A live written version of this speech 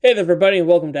Hey there, everybody, and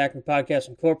welcome to Acting Podcast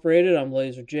Incorporated. I'm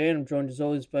Laser J, and I'm joined as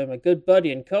always by my good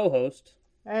buddy and co-host.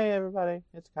 Hey everybody,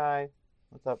 it's Kai.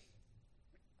 What's up?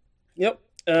 Yep,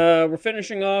 we're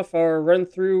finishing off our run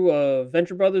through of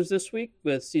Venture Brothers this week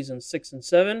with season 6 and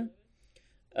 7.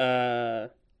 Uh,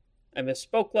 I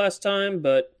misspoke last time,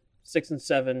 but 6 and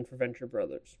 7 for Venture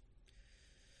Brothers.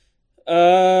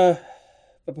 Uh,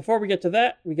 but before we get to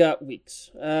that, we got weeks.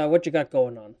 What you got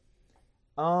going on?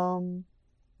 Um,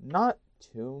 Not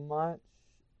too much.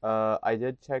 I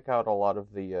did check out a lot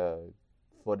of the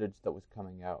footage that was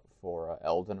coming out for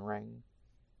Elden Ring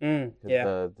because Yeah,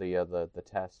 the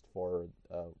test for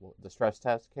the stress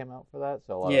test came out for that,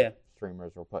 so a lot of yeah,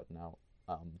 streamers were putting out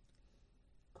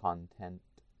content.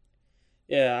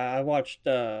 yeah. I watched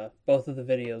both of the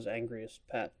videos. Angriest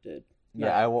Pat did. Not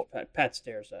Yeah, angriest Pat. Pat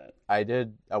stares at.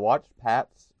 I watched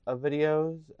Pat's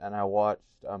videos and I watched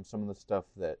some of the stuff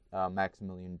that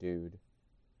Maximilian Dude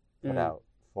put Mm. out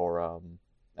for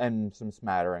and some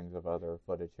smatterings of other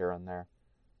footage here and there.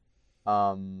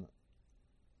 Um,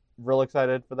 Real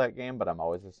excited for that game, but I'm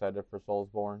always excited for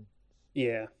Soulsborne.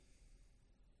 Yeah.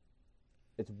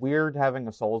 It's weird having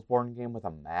a Soulsborne game with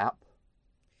a map,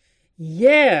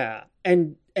 Yeah,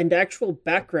 and actual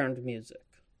background music.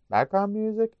 background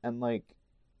music, and like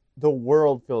the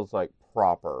world feels like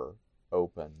proper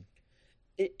open.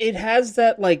 It has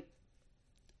that like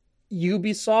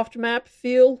Ubisoft map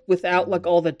feel without like Mm.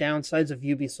 all the downsides of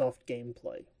Ubisoft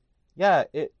gameplay. Yeah,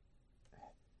 it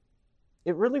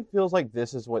really feels like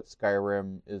this is what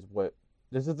Skyrim is. What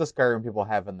this is the Skyrim people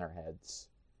have in their heads.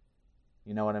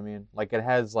 You know what I mean? Like it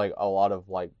has like a lot of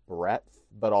like breadth,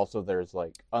 but also there's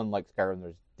like unlike Skyrim,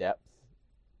 there's depth,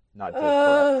 not just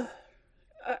breadth.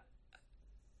 Uh, I,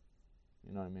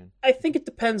 You know what I mean? I think it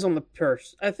depends on the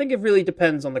person. I think it really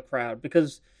depends on the crowd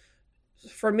because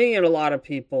for me and a lot of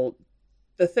people,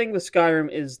 the thing with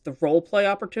Skyrim is the role play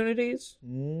opportunities.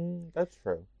 That's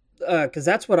true. Because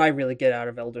that's what I really get out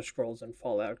of Elder Scrolls and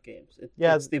Fallout games.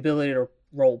 Yeah, It's the ability to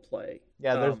role play.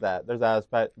 yeah. There's that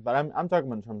aspect, but I'm talking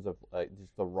about in terms of like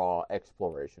just the raw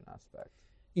exploration aspect.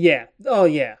 Yeah. Oh,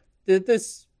 yeah.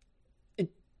 This it,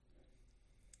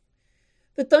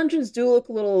 the dungeons do look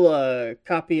a little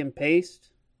copy and paste,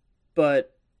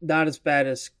 but not as bad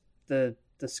as the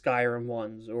Skyrim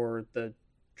ones or the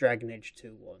Dragon Age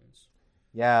 2 ones.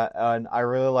 Yeah, and I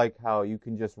really like how you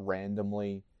can just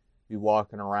randomly be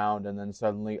walking around and then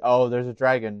suddenly, oh, there's a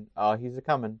dragon. He's a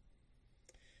coming.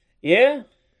 Yeah. Oh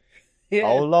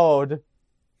Yeah. Lord.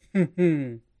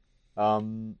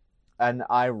 Um, and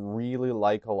I really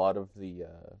like a lot of the.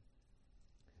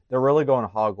 They're really going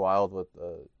hog wild with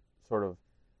the sort of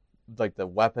like the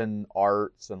weapon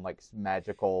arts and like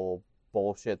magical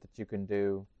bullshit that you can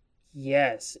do.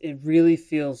 Yes, it really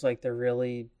feels like they're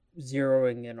really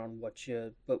zeroing in on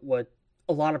what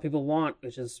a lot of people want,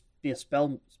 which is be a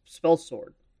spell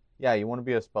sword. Yeah, you want to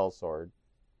be a spell sword.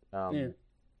 Yeah. Um,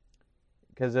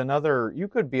 because in other you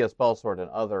could be a spell sword in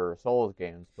other Souls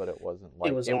games, but it wasn't It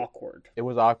like was awkward. it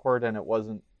was awkward and it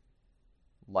wasn't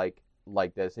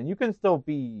like this. And you can still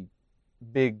be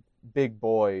big big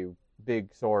boy,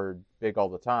 big sword, big all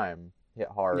the time, hit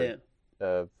hard,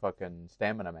 Yeah. fucking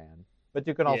stamina man. But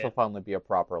you can also Yeah. finally be a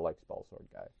proper like spell sword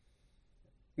guy,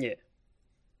 Yeah.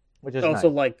 which is Also,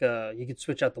 nice. like you could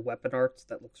switch out the weapon arts.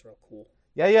 That looks real cool.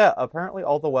 Yeah, yeah. Apparently,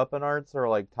 all the weapon arts are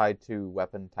like tied to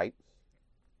weapon types,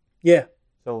 Yeah.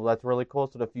 so that's really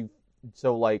cool.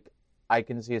 So like, I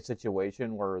can see a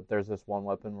situation where there's this one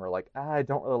weapon where like I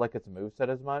don't really like its moveset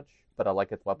as much, but I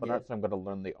like its weapon Yeah. art, so I'm gonna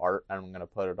learn the art and I'm gonna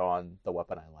put it on the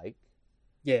weapon I like.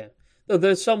 Yeah. Though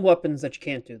there's some weapons that you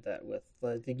can't do that with,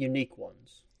 like the unique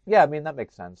ones. Yeah, I mean that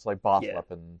makes sense, like boss Yeah.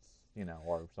 weapons,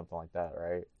 or something like that,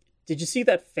 right? Did you see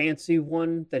that fancy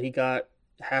one that he got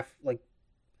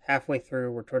halfway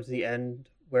through or towards the end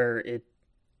where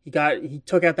he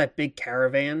took out that big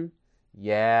caravan?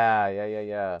 Yeah, yeah, yeah,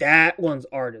 yeah, That one's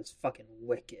art is fucking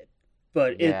wicked.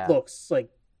 But it yeah. looks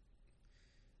like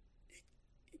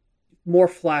more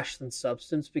flash than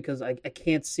substance because I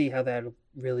can't see how that'll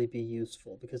really be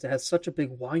useful because it has such a big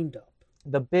wind up.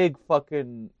 The big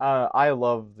fucking I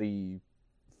love the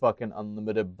fucking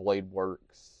unlimited blade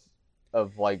works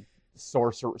of like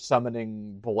sorcerer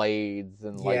summoning blades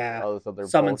and like Yeah. all this other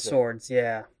Summon bullshit. swords,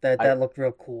 yeah. That I that looked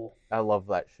real cool. I love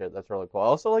that shit. That's really cool. I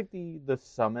also like the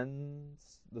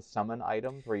summon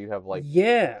items where you have like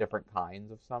Yeah. different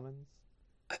kinds of summons.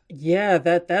 Yeah,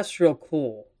 that's real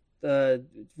cool. Uh,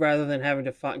 Rather than having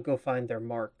to go find their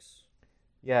marks.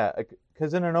 Yeah,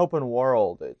 because in an open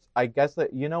world, it's I guess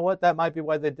that you know what that might be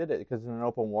why they did it. Because in an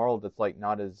open world, it's like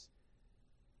not as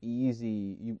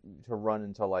easy to run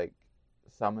into like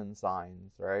summon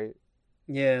signs, right?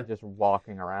 Yeah. just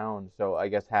walking around. So I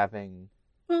guess having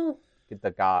Well, get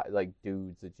the guy like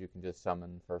dudes that you can just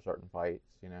summon for certain fights,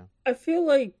 you know. I feel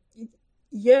like,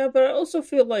 yeah, but I also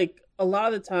feel like a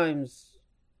lot of the times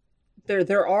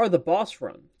there are the boss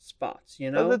run spots, you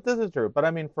Oh, know? this is true, but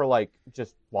I mean for like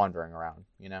just wandering around,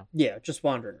 you know. Yeah, just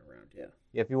wandering around. Yeah.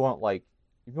 If you want like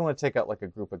if you want to take out like a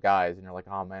group of guys and you're like,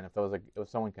 oh man, if there was like if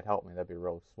someone could help me, that'd be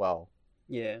real swell,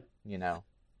 Yeah. you know.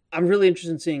 I'm really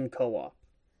interested in seeing co-op.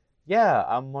 Yeah,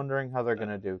 I'm wondering how they're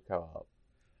gonna do co-op.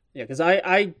 Yeah, because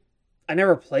I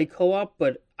never play co-op,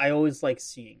 but I always like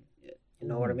seeing it. You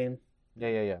know what I Mhm. mean?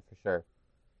 Yeah, for sure.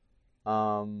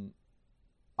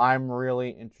 I'm really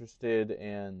interested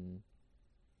in.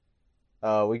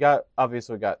 We got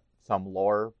some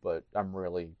lore, but I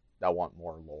want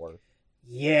more lore.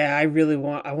 Yeah, I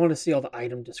want to see all the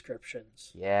item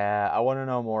descriptions. Yeah, I want to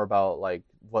know more about like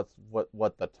what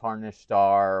the tarnished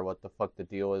are, what the fuck the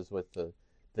deal is with the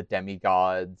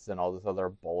demigods and all this other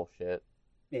bullshit.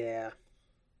 Yeah,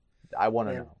 I want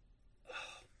to man,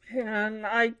 know. man,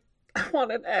 I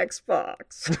want an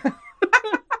Xbox.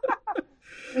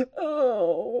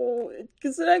 Oh,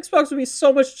 because an Xbox would be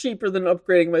so much cheaper than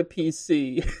upgrading my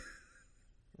PC.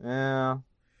 Yeah,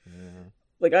 yeah.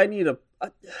 Like I need a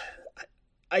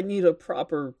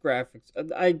proper graphics.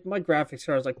 My graphics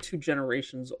card is like 2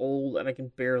 generations old, and I can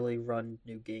barely run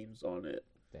new games on it.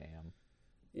 Damn.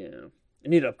 Yeah, I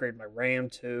need to upgrade my RAM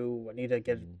too. I need to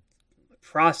get Mm, my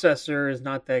processor is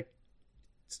not that.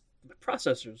 My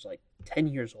processor is like 10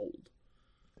 years old.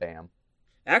 damn.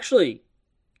 Actually,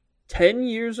 10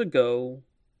 years ago,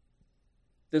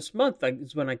 this month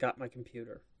is when I got my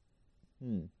computer.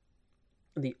 Hmm.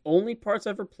 And the only parts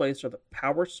I've replaced are the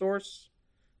power source,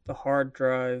 the hard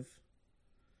drive,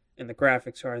 and the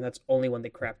graphics card, and that's only when they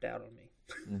crapped out on me.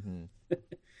 Mm-hmm.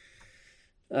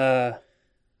 Uh,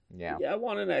 Yeah. yeah, I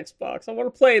want an Xbox. I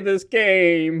want to play this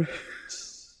game.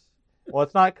 Well,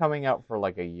 it's not coming out for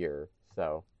like a year,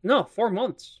 so No, 4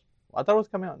 months. I thought it was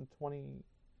coming out in 20.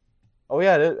 Oh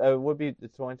yeah, it would be.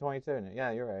 It's 2022.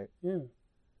 Yeah, you're right. Yeah,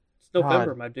 it's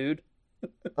November, God. my dude.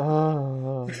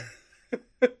 Uh,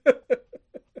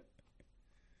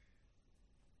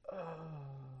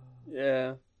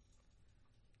 Yeah.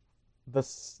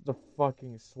 the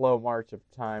fucking slow march of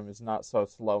time is not so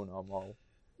slow no more.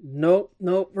 Nope,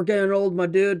 nope. We're getting old, my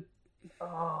dude.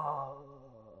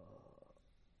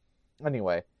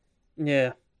 Anyway,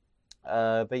 Yeah.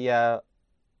 but yeah,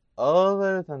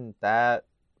 other than that,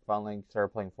 finally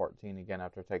started playing 14 again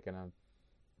after taking a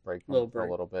break from Little it for a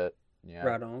break. little bit. Yeah.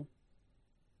 Right on.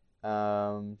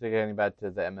 So getting back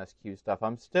to the MSQ stuff,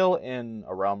 I'm still in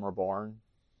A Realm Reborn,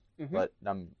 Mm-hmm. but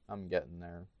I'm getting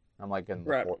there. I'm like in the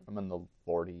Right. I'm in the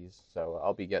 40s, so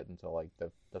I'll be getting to like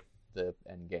the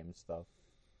end game stuff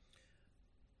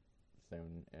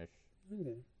soon-ish.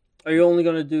 Okay. Are you only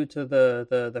gonna do to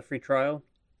the free trial?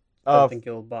 I don't think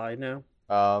you'll buy now.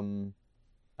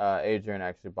 Adrian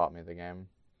actually bought me the game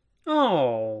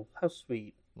Oh, how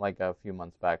sweet. like a few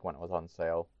months back when it was on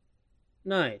sale.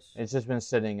 Nice. It's just been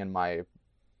sitting in my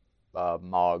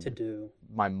Mog To do.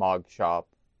 my Mog shop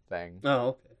thing. Oh,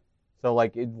 okay. So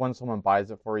like when someone buys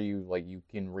it for you, like you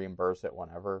can reimburse it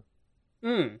whenever.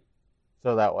 Hmm.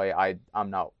 So that way I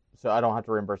don't have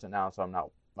to reimburse it now.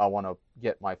 So I want to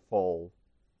get my full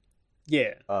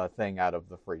Yeah, thing out of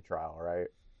the free trial, right?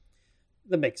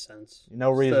 that makes sense.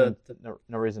 No It's reason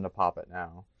no reason to pop it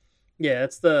now. yeah,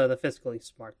 it's the fiscally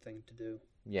smart thing to do.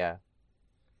 Yeah.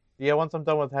 Yeah, once I'm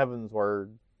done with Heaven's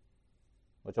Word,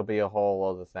 which will be a whole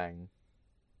other thing,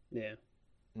 Yeah.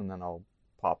 and then I'll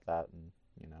pop that and,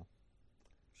 you know.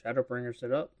 Shadowbringers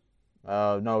it up.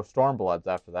 No, Stormblood's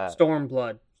after that.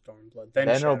 Stormblood. Then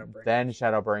Shadowbringers. Then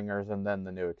Shadowbringers, and then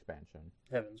the new expansion.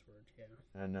 Heaven's Word,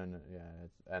 yeah. And then, yeah,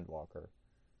 it's Endwalker.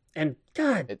 And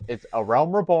God, It's A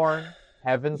Realm Reborn,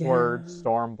 Heaven's Yeah. Word,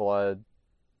 Stormblood,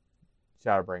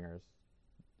 Shadowbringers,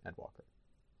 Endwalker.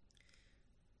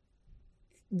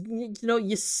 you know,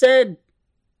 you said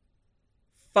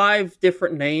 5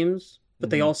 different names, but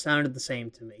they Mhm. all sounded the same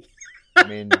to me. I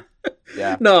mean,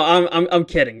 yeah. No, I'm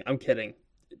kidding. I'm kidding.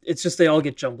 It's just they all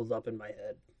get jumbled up in my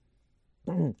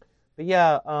head. But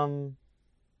yeah,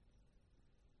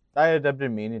 I've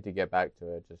been meaning to get back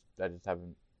to it. I just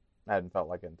hadn't felt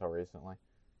like it until recently.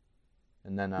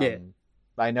 And then Yeah.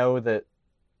 I know that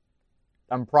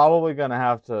I'm probably gonna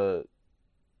have to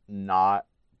not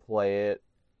play it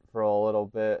for a little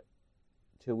bit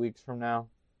 2 weeks from now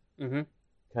Mm-hmm.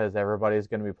 because everybody's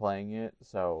gonna be playing it.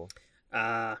 So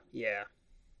Yeah.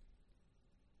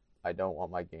 I don't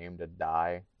want my game to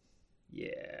die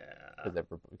Yeah.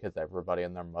 because everybody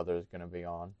and their mother is gonna be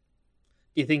on.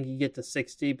 Do you think you get to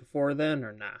 60 before then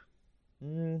or nah?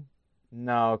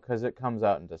 No, because it comes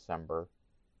out in December.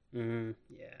 Yeah.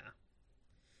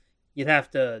 You'd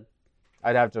have to.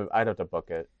 I'd have to book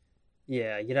it.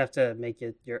 Yeah, you'd have to make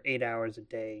it your 8 hours a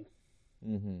day,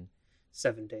 Mm-hmm.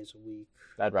 7 days a week.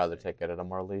 I'd rather take it at a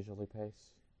more leisurely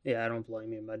pace. Yeah, I don't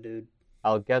blame you, my dude.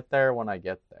 I'll get there when I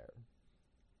get there.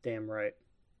 Damn right.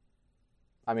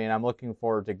 I mean, I'm looking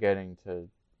forward to getting to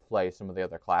play some of the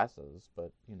other classes,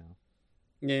 but you know,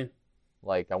 Yeah.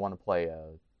 like I want to play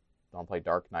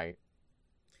Dark Knight.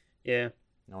 Yeah.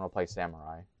 I want to play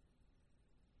Samurai.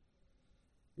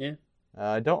 Yeah.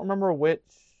 I don't remember which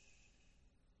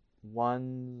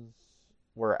ones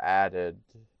were added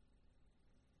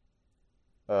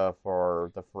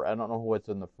for the free. I don't know what's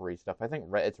in the free stuff. I think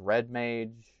it's Red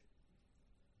Mage,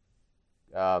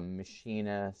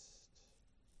 Machinist,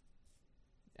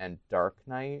 and Dark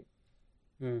Knight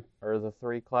are the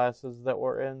three classes that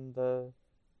were in the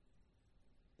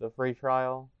free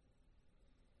trial.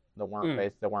 That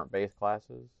weren't base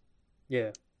classes.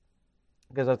 Yeah.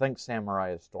 Because I think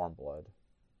Samurai is Stormblood.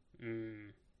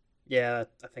 Yeah,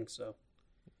 I think so.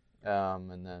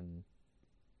 And then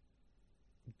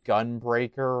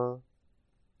Gunbreaker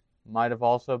might have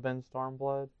also been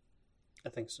Stormblood. I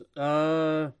think so.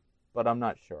 But I'm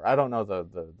not sure. I don't know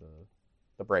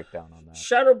the breakdown on that.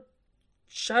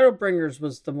 Shadowbringers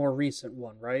was the more recent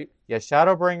one, right? Yeah,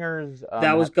 Shadowbringers.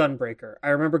 That was Gunbreaker. I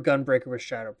remember Gunbreaker was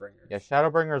Shadowbringers. Yeah,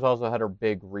 Shadowbringers also had a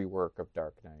big rework of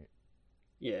Dark Knight.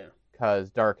 Yeah. Because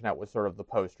Dark Knight was sort of the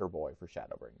poster boy for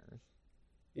Shadowbringers.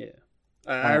 Yeah.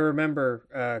 I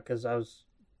remember because I was...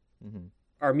 Mm-hmm.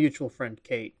 Our mutual friend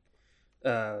Kate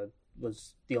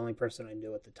was the only person I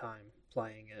knew at the time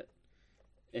playing it.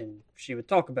 And she would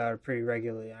talk about it pretty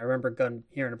regularly. I remember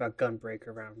hearing about Gunbreaker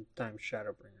around the time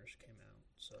Shadowbringers came out.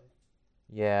 So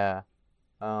yeah,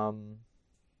 don't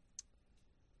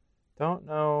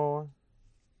know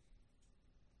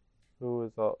who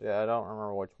was all. Yeah, I don't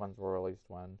remember which ones were released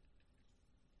when.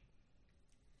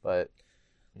 But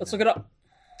let's look it up.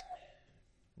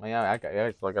 Well, yeah,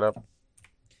 let's look it up.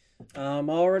 I'm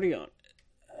already on it.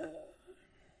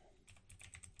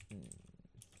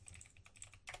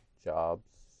 Jobs.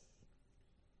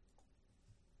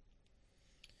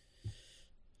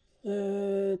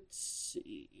 Let's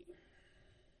see.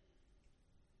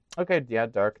 Okay, yeah,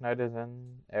 Dark Knight is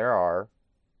in ARR,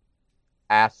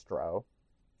 Astro,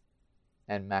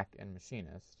 and Mech and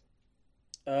Machinist.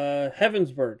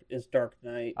 Heavensward is Dark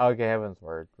Knight. Okay,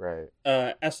 Heavensward, right.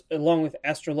 Along with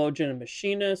Astrologian and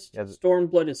Machinist. Yeah,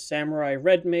 Stormblood is Samurai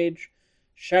Red Mage.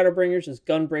 Shadowbringers is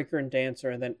Gunbreaker and Dancer,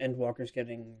 and then Endwalker's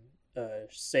getting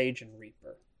Sage and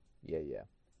Reaper. Yeah.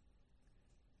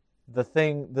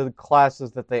 The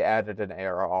classes that they added in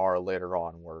ARR later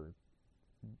on were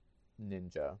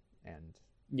Ninja and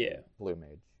Blue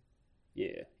Mage.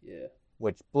 Yeah.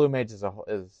 Which Blue Mage is a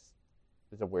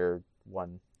weird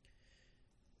one.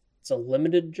 It's a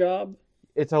limited job.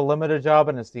 It's a limited job,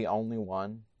 and it's the only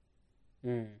one.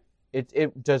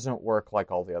 It doesn't work like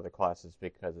all the other classes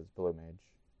because it's Blue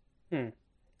Mage.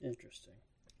 Interesting.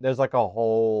 There's like a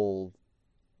whole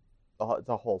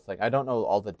thing. I don't know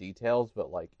all the details,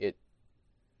 but like you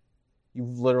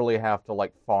literally have to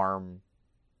like farm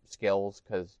skills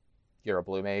because you're a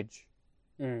Blue Mage.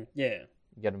 Yeah.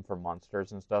 Get them from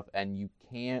monsters and stuff, and you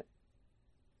can't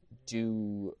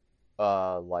do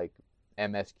like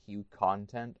MSQ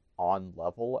content on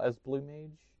level as Blue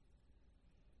Mage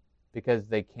because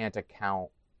they can't account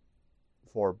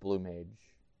for Blue Mage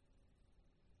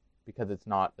because it's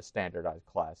not a standardized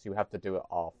class. You have to do it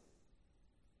off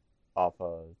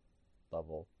a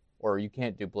level, or you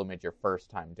can't do Blue Mage your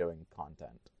first time doing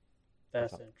content.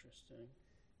 That's interesting.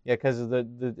 Yeah, because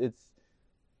it's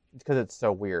because it's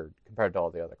so weird compared to all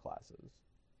the other classes.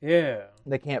 Yeah,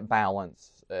 they can't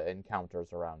balance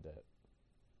encounters around it.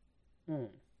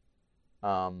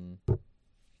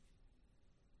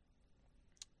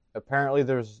 Apparently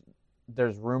there's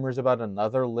rumors about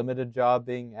another limited job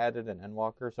being added in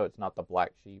Endwalker, so it's not the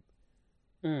Black Sheep.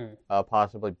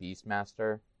 Possibly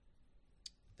Beastmaster.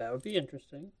 That would be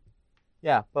interesting.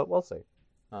 Yeah, but we'll see.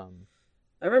 I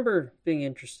remember being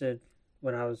interested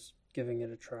when I was giving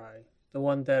it a try. The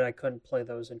one that I couldn't play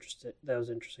that was interesting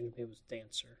to me was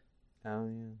Dancer. Oh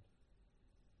yeah.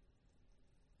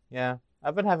 Yeah,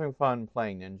 I've been having fun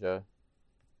playing Ninja.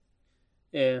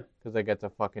 Yeah. Because I get to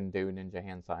fucking do ninja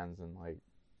hand signs and like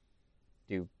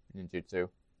do ninjutsu.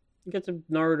 You get to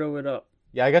Naruto it up.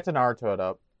 Yeah, I get to Naruto it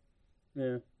up.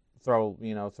 Yeah. Throw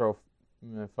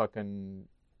fucking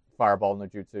fireball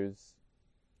ninjutsus.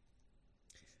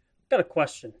 Got a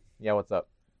question. Yeah, what's up?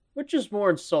 Which is more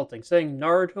insulting, saying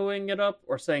Narutoing it up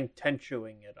or saying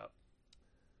Tenchuing it up?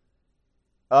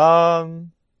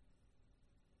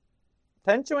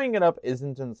 Tenchoing it up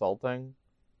isn't insulting.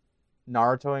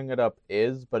 Narutoing it up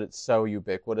is, but it's so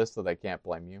ubiquitous that I can't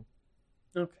blame you.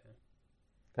 Okay.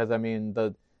 Because I mean,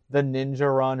 the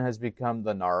ninja run has become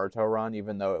the Naruto run,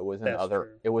 even though That's true.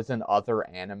 it was in other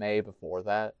anime before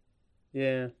that.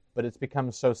 Yeah. But it's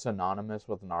become so synonymous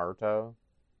with Naruto.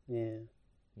 Yeah.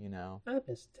 You know. I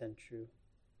miss Tenchu.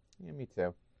 Yeah, me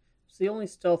too. It's the only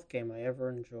stealth game I ever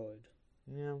enjoyed.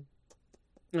 Yeah.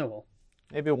 Oh well.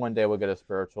 Maybe one day we'll get a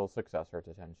spiritual successor to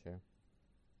Tenchu.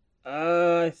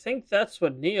 I think that's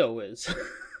what Neo is.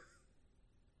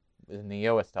 Is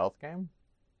Neo a stealth game?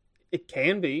 It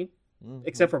can be, Mm-hmm.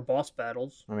 except for boss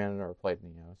battles. I mean, I've never played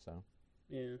Neo, so.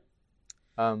 Yeah.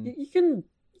 Um. You can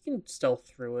stealth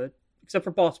through it, except for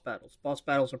boss battles. Boss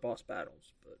battles are boss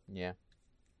battles, but Yeah.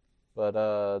 But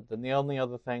the only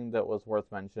other thing that was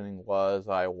worth mentioning was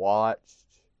I watched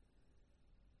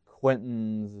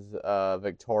Quentin's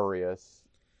Victorious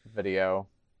video.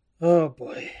 oh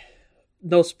boy,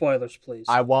 no spoilers, please.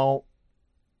 I won't,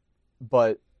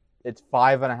 but it's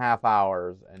 5.5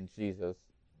 hours, and Jesus.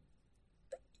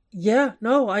 Yeah,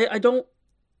 no, I don't.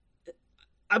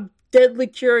 I'm deadly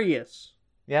curious.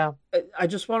 Yeah. I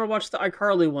just want to watch the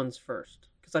iCarly ones first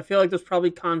because I feel like there's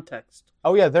probably context.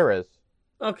 Oh yeah, there is.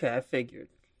 Okay, I figured.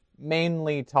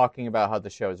 Mainly talking about how the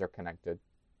shows are connected,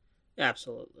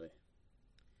 Absolutely.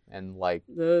 and like,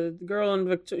 The girl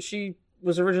in she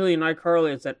was originally an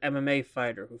iCarly as that MMA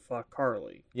fighter who fought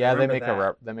Carly. yeah, they Remember make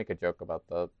that. they make a joke about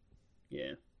that,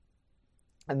 Yeah.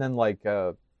 and then like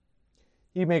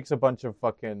he makes a bunch of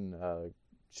fucking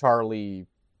Charlie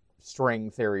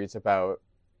string theories about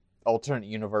alternate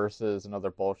universes and other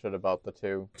bullshit about the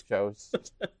two shows.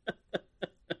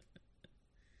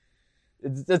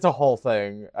 It's a whole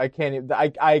thing. I can't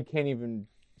even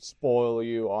spoil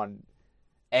you on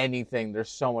anything. There's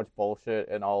so much bullshit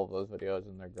in all of those videos,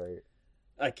 and they're great.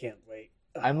 I can't wait.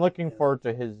 I'm looking Yeah. forward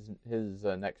to his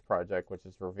next project, which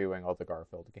is reviewing all the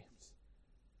Garfield games.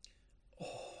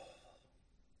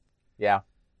 Yeah.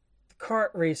 The kart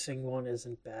racing one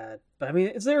isn't bad, but I mean,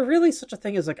 is there really such a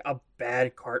thing as like a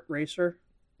bad kart racer?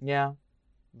 Yeah.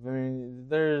 I mean,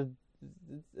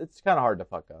 it's kind of hard to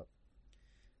fuck up.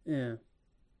 Yeah. At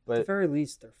But the very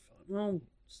least, they're fun. Well,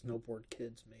 snowboard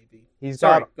kids maybe. he's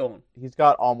Sorry, got go on. he's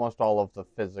got almost all of the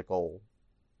physical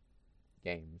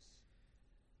games.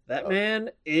 That man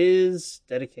is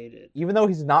dedicated. Even though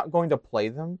he's not going to play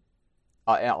them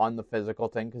on the physical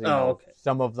thing, because okay.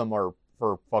 some of them are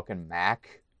for fucking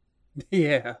Mac,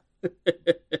 Yeah.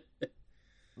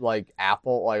 like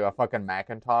Apple, like a fucking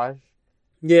Macintosh.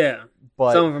 Yeah.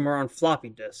 But Some of them are on floppy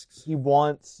disks. he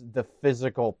wants the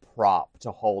physical prop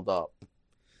to hold up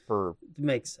for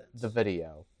Makes sense. the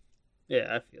video.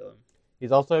 Yeah, I feel him.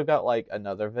 He's also got like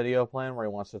another video plan where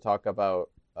he wants to talk about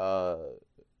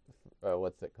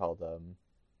what's it called,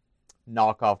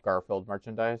 knockoff Garfield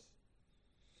merchandise.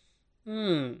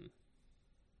 Hmm.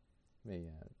 Yeah,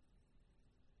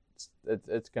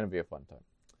 it's gonna be a fun time.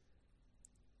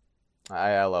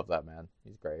 I love that man.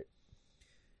 He's great.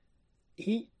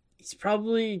 He's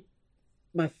probably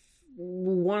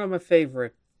one of my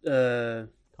favorite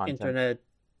Content. internet.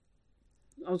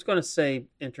 I was gonna say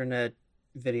internet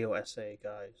video essay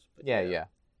guys, but Yeah.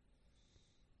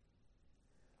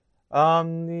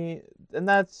 And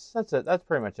that's it. That's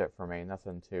pretty much it for me.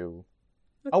 Nothing too.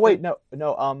 Okay. Oh wait, no.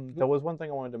 There was one thing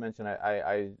I wanted to mention.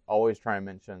 I always try and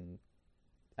mention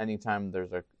anytime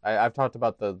there's I've talked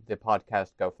about the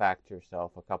podcast Go Fact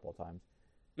Yourself a couple of times.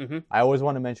 Mm-hmm. I always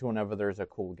want to mention whenever there's a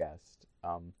cool guest.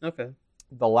 Okay.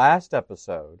 The last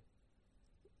episode,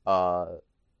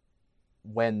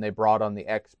 when they brought on the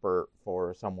expert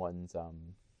for someone's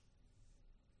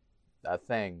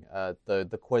thing,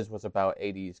 the quiz was about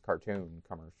 80s cartoon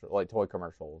commercial, like toy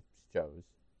commercial shows.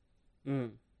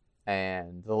 Mm.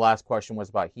 And the last question was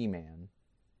about He-Man.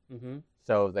 Mm-hmm.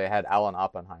 So they had Alan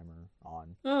Oppenheimer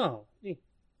on. Oh, neat.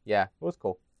 Yeah, it was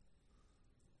cool.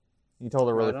 You told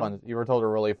a really Right fun. on. You were told a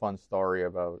really fun story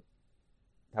about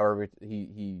how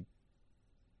he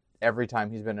every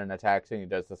time he's been in a taxi and he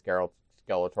does the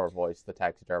Skeletor voice, the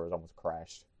taxi driver's almost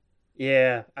crashed.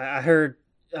 Yeah, I heard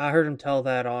him tell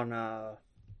that on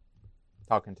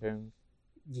Talking Tunes.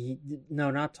 no,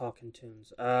 not Talking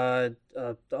Tunes. I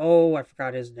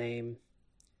forgot his name.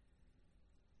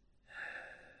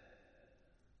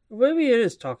 Maybe it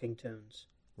is Talking Tunes.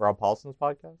 Rob Paulson's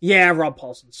podcast. Yeah, Rob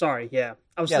Paulson. Sorry, yeah.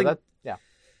 I was thinking. Yeah.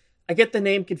 I get the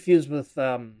name confused with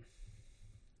What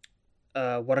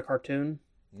a Cartoon,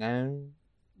 No.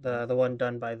 the one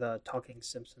done by the Talking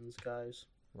Simpsons guys.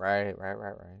 Right.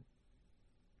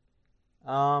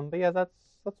 But yeah, that's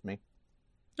me.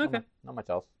 Okay. Not much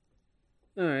else.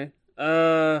 All right.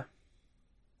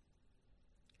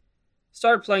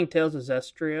 Started playing Tales of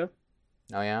Zestria.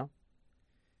 Oh yeah.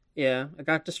 Yeah, I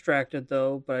got distracted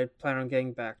though, but I plan on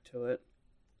getting back to it.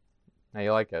 Now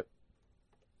you like it.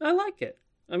 I like it.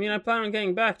 I mean, I plan on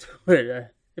getting back to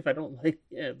it if I don't like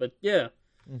it, but yeah.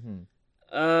 Mm-hmm.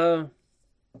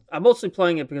 I'm mostly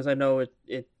playing it because I know it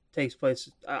takes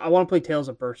place. I want to play Tales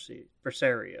of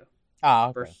Berseria.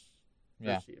 Ah, okay.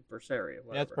 Yeah. Berseria,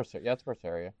 whatever. Yeah, it's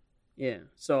Berseria. Yeah,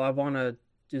 so I want to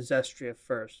do Zestria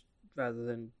first rather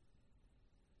than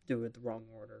do it the wrong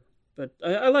order. But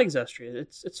I like Zestria.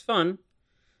 It's fun.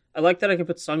 I like that I can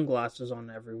put sunglasses on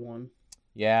everyone.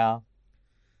 Yeah.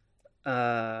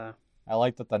 I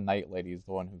like that the Night Lady is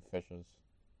the one who fishes.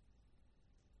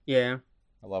 Yeah.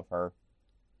 I love her.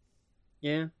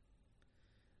 Yeah.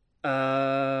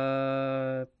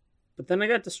 But then I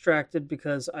got distracted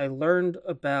because I learned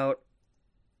about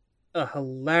a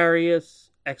hilarious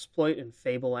exploit in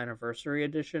Fable Anniversary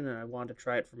Edition, and I wanted to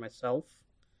try it for myself.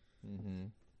 Mm-hmm.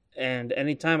 And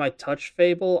anytime I touch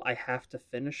Fable, I have to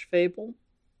finish Fable.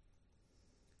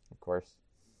 Of course.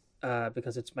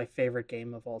 Because it's my favorite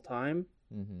game of all time.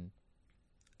 Mm-hmm.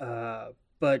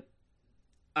 But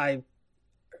I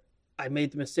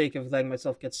made the mistake of letting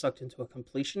myself get sucked into a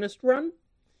completionist run.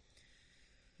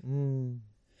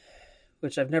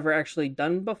 Which I've never actually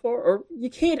done before. Or you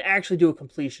can't actually do a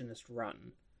completionist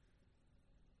run.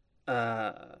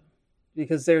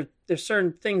 Because there's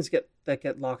certain things that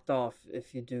get locked off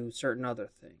if you do certain other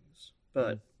things.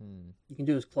 But you can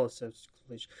do as close to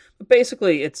completion. But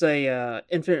basically, it's a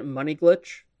infinite money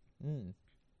glitch.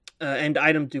 And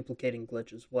item duplicating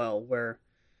glitch as well, where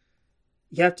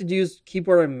you have to use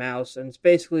keyboard and mouse, and it's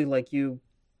basically like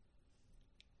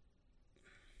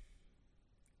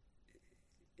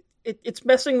it's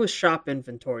messing with shop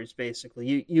inventories.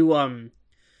 Basically, you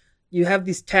have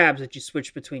these tabs that you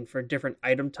switch between for different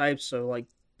item types, so like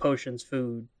potions,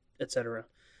 food, etc.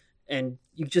 And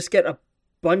you just get a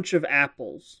bunch of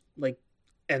apples,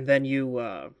 and then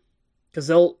you because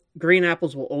green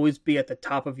apples will always be at the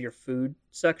top of your food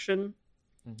section.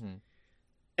 Mm-hmm.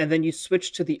 And then you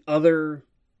switch to the other,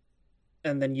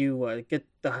 and then you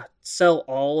sell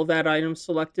all of that item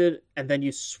selected, and then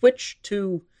you switch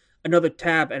to another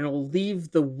tab, and it'll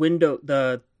leave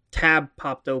the tab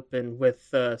popped open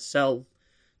with sell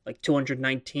like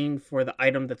 219 for the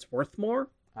item that's worth more.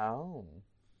 Oh.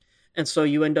 And so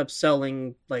you end up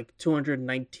selling like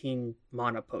 219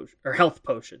 mana potion or health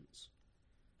potions.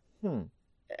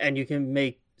 And you can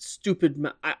make stupid.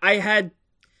 I had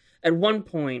at one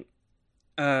point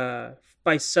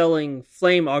by selling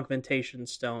flame augmentation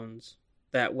stones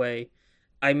that way,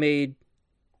 I made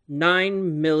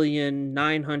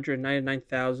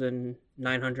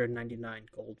 9,999,999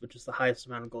 gold, which is the highest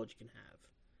amount of gold you can have.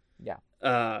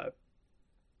 Yeah.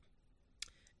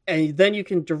 And then you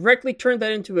can directly turn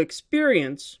that into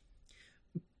experience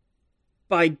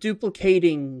by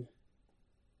duplicating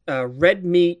red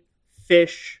meat,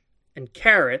 fish, and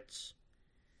carrots,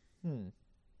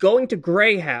 going to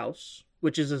Grey House,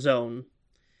 which is a zone,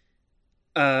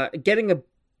 getting a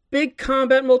big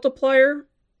combat multiplier,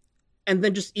 and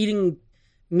then just eating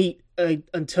meat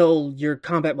until your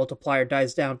combat multiplier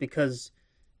dies down because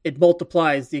it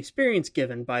multiplies the experience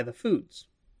given by the foods.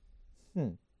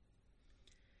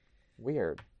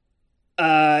 Weird.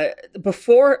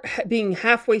 Before being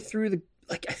halfway through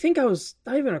I think I was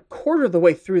not even a quarter of the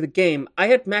way through the game, I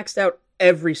had maxed out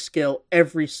every skill,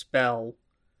 every spell.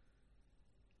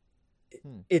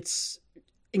 It's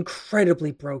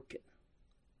incredibly broken.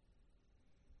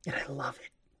 And I love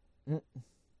it.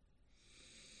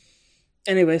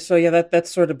 Anyway, so yeah,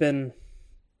 that's sort of been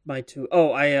my two.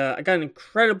 Oh, I got an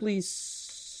incredibly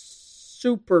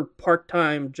super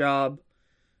part-time job,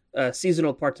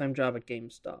 seasonal part-time job at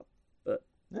GameStop. But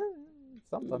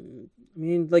something. I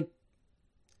mean, like,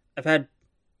 I've had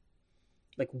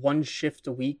like one shift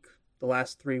a week the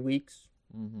last 3 weeks.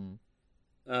 Mm-hmm.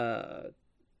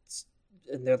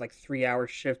 And they're like 3-hour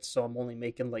shifts, so I'm only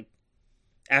making like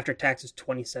after taxes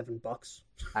 $27.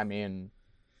 I mean,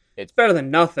 it's better than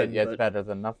nothing. It's better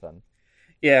than nothing.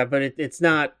 Yeah, but it's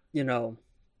not,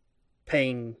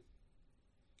 paying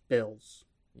bills.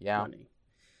 Yeah. Money.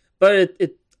 But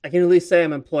I can at least say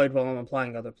I'm employed while I'm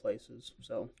applying other places.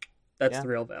 So that's the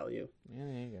real value. Yeah,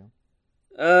 there you go.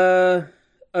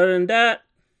 Other than that,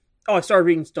 I started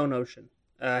reading Stone Ocean.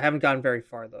 I haven't gotten very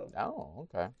far though. Oh,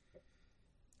 okay.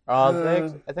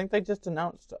 I think they just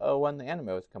announced when the anime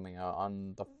was coming out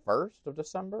on the 1st of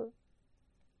December.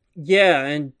 Yeah,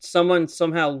 and someone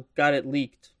somehow got it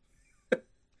leaked.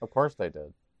 Of course they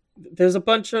did. There's a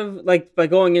bunch of, by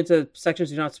going into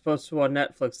sections you're not supposed to on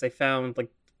Netflix, they found,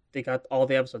 they got all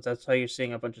the episodes. That's how you're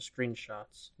seeing a bunch of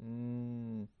screenshots.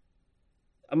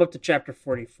 I'm up to chapter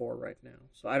 44 right now,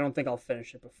 so I don't think I'll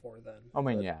finish it before then. I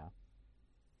mean, yeah.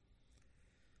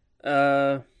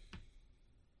 But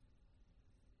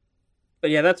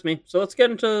yeah, that's me. So let's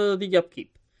get into the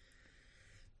upkeep.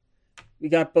 We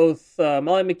got both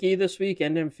Molly McGee this week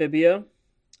and Amphibia.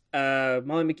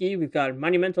 Molly McGee, we've got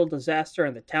Monumental Disaster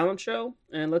and the Talent Show,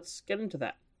 and let's get into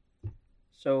that.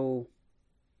 So,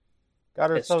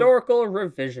 historical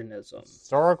revisionism.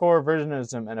 Historical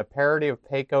revisionism and a parody of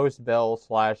Pecos Bill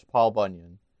 / Paul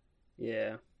Bunyan.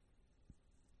 Yeah.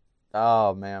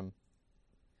 Oh, man.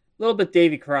 A little bit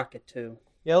Davy Crockett, too.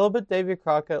 Yeah, a little bit Davy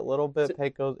Crockett, a little bit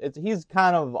Pecos. He's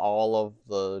kind of all of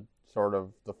the sort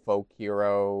of the folk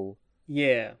hero.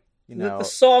 Yeah. You know, the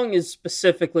song is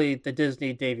specifically the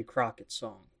Disney Davy Crockett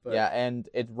song. But... yeah, and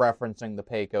it's referencing the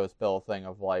Pecos Bill thing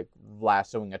of, like,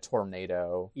 lassoing a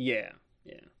tornado. Yeah.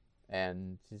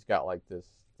 And he's got, like,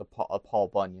 a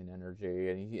Paul Bunyan energy,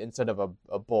 and instead of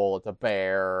a bull, it's a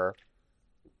bear.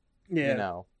 Yeah. You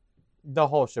know, the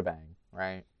whole shebang,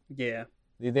 right? Yeah.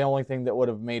 The only thing that would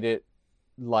have made it,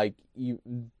 like,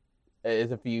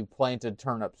 is if you planted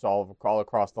turnips all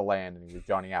across the land and he was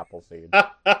Johnny Appleseed.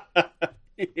 I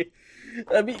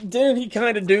mean, didn't he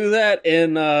kind of do that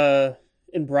in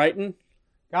Brighton?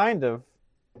 Kind of,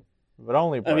 but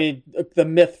only Brighton. I mean, the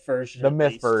myth version. The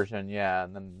myth version, yeah,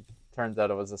 and then turns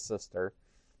out it was a sister.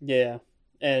 Yeah,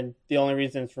 and the only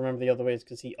reason to remember the other way is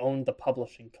because he owned the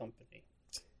publishing company.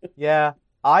 Yeah,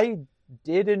 I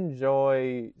did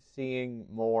enjoy seeing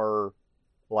more,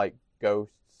 like,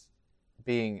 ghosts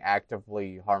being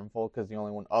actively harmful, because the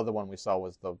only other one we saw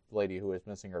was the lady who was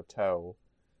missing her toe.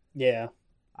 Yeah.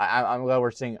 I'm glad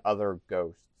we're seeing other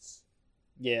ghosts.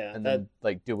 Yeah. And then,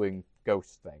 like, doing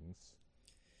ghost things.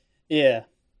 Yeah.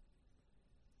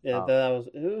 Yeah, it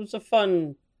was a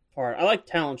fun part. I like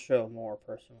Talent Show more,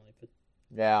 personally. But...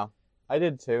 yeah, I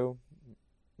did too.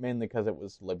 Mainly because it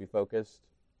was Libby focused.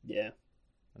 Yeah.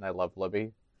 And I love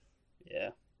Libby. Yeah.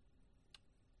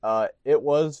 It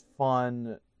was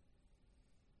fun,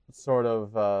 sort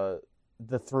of,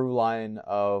 the through line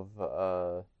of,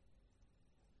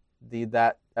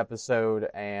 that episode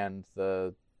and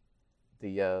the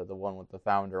one with the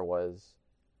founder was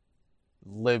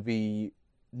Libby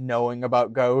knowing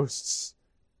about ghosts,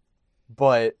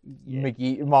 but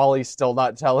Molly's still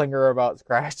not telling her about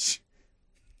Scratch.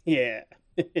 Yeah.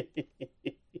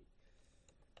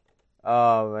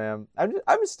 Oh man,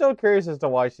 I'm still curious as to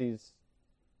why she's,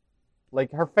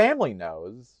 like, her family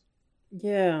knows.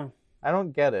 Yeah. I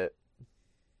don't get it.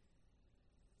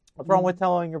 What's wrong with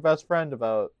telling your best friend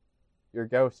about your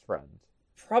ghost friend?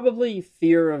 Probably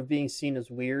fear of being seen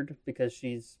as weird, because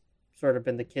she's sort of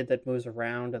been the kid that moves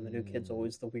around, and the new kid's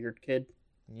always the weird kid.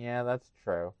 Yeah, that's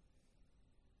true.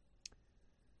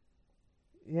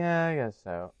 Yeah, I guess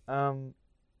so.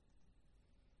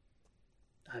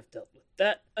 I've dealt with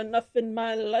that enough in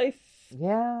my life.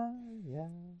 Yeah.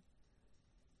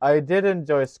 I did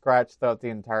enjoy Scratch throughout the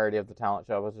entirety of the talent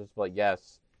show. I was just like,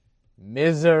 yes,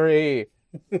 misery.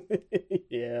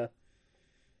 Yeah.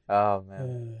 Oh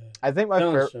man, I think my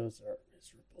talent shows are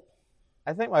miserable.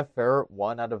 I think my favorite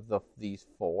one out of these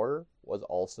four was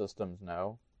All Systems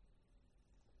No.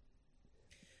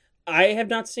 I have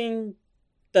not seen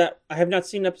that. I have not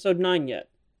seen episode 9 yet.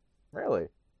 Really?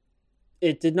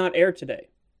 It did not air today.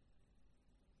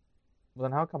 Well,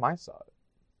 then how come I saw it?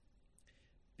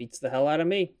 Beats the hell out of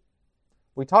me.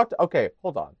 We talked... okay,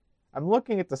 hold on. I'm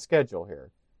looking at the schedule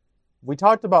here. We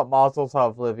talked about Mazel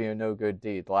Tov, Livia, No Good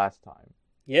Deed last time.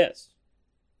 Yes.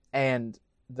 And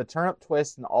the Turnip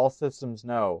Twist and All Systems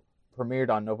No premiered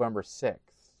on November 6th.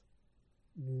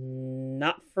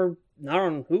 Not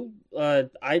on who?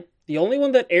 The only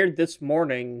one that aired this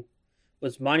morning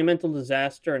was Monumental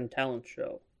Disaster and Talent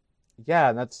Show. Yeah,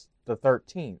 and that's the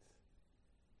 13th.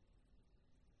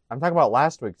 I'm talking about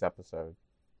last week's episode.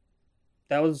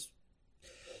 That was...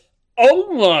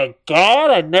 oh my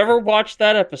god, I never watched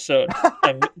that episode.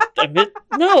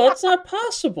 No, that's not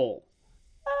possible.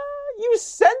 You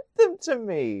sent them to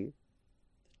me.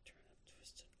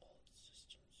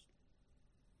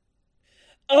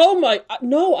 Oh my...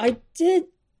 no, I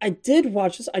did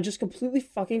watch this. I just completely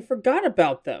fucking forgot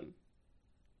about them.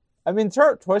 I mean,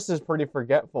 Turnip Twist is pretty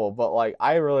forgetful, but, like,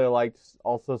 I really liked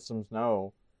All Systems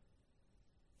No.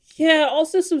 Yeah, All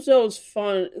Systems No is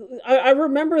fun. I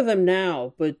remember them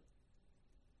now, but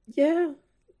yeah,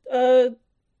 I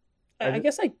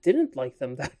guess I didn't like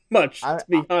them that much, to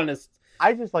be honest.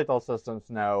 I just liked All Systems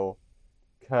No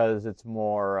because it's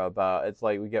more about, it's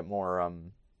like we get more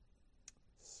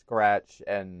Scratch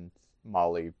and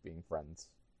Molly being friends.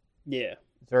 Yeah,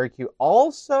 it's very cute.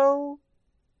 Also,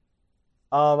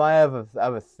 I have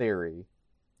a theory.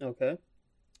 Okay.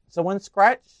 So when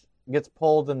Scratch gets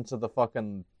pulled into the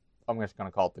fucking, I'm just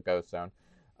gonna call it the ghost zone,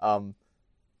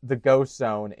 the ghost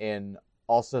zone in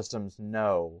All Systems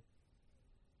No,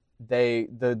 the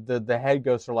head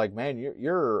ghosts are like, man,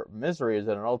 your misery is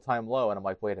at an all-time low, and I'm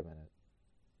like, wait a minute,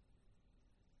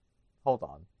 hold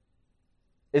on,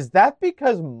 is that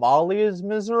because Molly is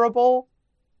miserable?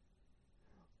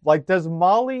 Like, does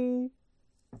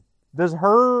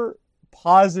her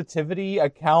positivity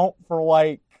account for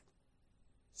like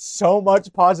so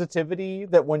much positivity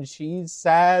that when she's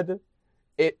sad,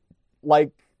 it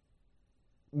like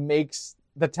makes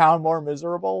the town more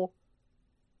miserable?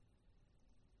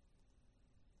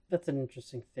 That's an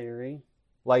interesting theory.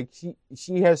 Like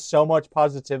she has so much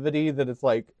positivity that it's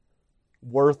like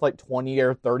worth like 20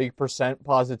 or 30%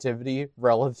 positivity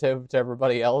relative to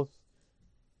everybody else.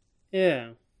 Yeah.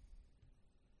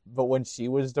 But when she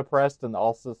was depressed and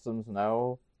All Systems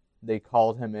No, they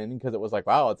called him in because it was like,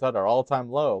 wow, it's at our all-time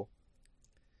low.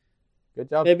 Good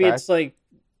job, Maybe Scratch. It's like...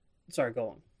 Sorry, go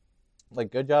on.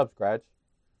 Like, good job, Scratch.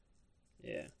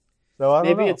 Yeah. So, I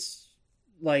don't know. Maybe it's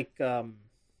like,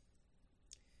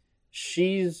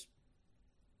 she's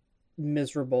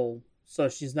miserable, so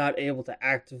she's not able to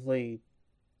actively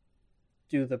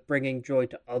do the bringing joy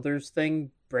to others thing,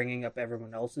 bringing up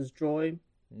everyone else's joy.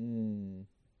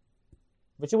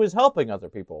 But she was helping other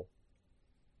people.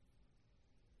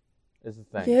 Is the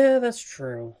thing. Yeah, that's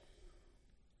true.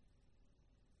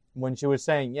 When she was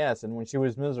saying yes, and when she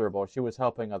was miserable, she was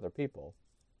helping other people.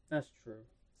 That's true.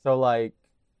 So, like,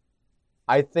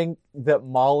 I think that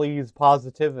Molly's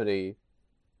positivity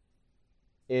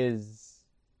is,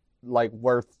 like,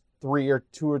 worth 2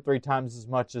 or 3 times as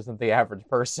much as the average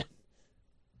person.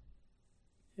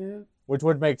 Yeah. Which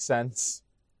would make sense.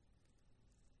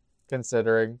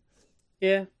 Considering.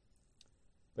 Yeah.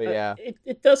 But yeah.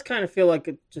 It does kind of feel like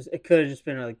it could have just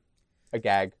been like a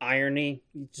gag. Irony.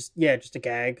 Just a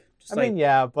gag. I mean,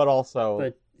 yeah, but also,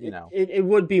 but you know. It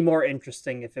would be more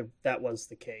interesting if that was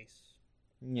the case.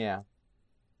 Yeah.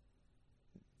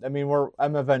 I mean,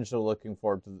 I'm eventually looking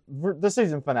forward to the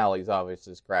season finale is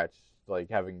obviously Scratch, like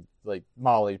having like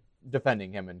Molly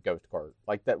defending him in Ghost Court.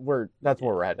 Like that's where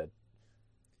we're headed.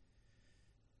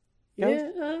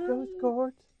 Ghost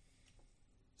Court.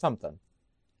 Something.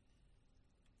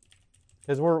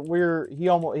 Because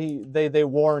they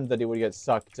warned that he would get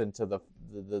sucked into the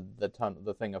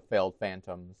thing of failed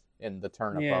phantoms in the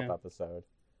Turnip Up episode.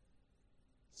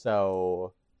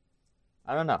 So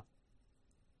I don't know.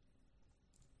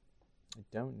 I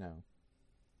don't know.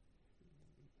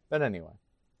 But anyway.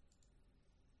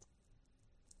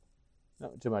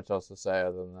 Not too much else to say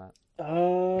other than that.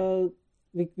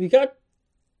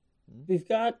 We've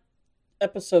got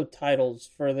episode titles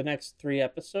for the next 3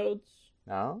 episodes.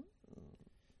 No?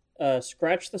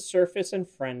 Scratch the Surface and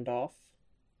Friend Off.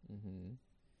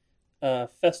 Mm-hmm.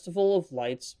 Festival of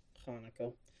Lights,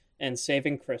 Hanukkah, and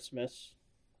Saving Christmas.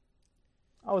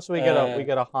 Oh, so we get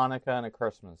a Hanukkah and a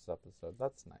Christmas episode.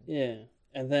 That's nice. Yeah,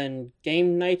 and then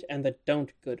Game Night and the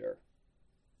Don't Gooder.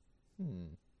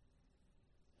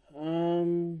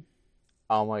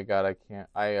 Oh my god, I can't.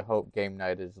 I hope Game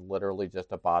Night is literally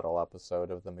just a bottle episode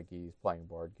of the McGee's playing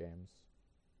board games.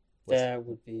 That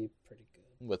would be pretty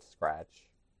good. With Scratch.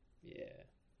 Yeah.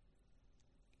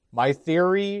 My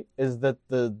theory is that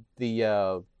the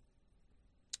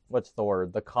what's the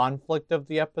word? The conflict of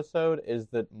the episode is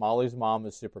that Molly's mom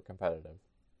is super competitive.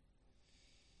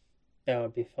 That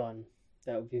would be fun.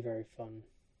 That would be very fun.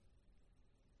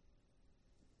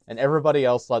 And everybody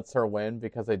else lets her win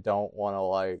because they don't want to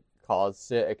like cause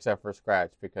shit except for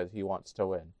Scratch because he wants to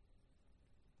win.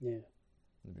 Yeah.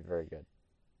 It'd be very good.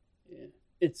 Yeah.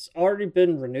 It's already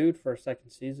been renewed for a 2nd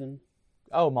season.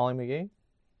 Oh, Molly McGee?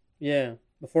 Yeah,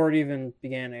 before it even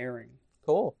began airing.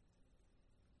 Cool.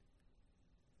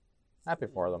 Happy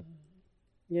for them.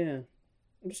 Yeah.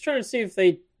 I'm just trying to see if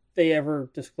they ever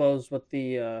disclosed what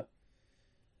the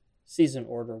season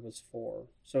order was for,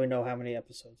 so we know how many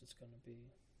episodes it's going to be.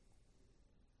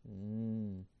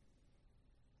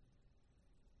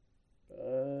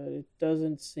 But it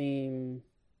doesn't seem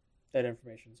that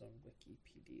information's on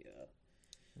Wikipedia.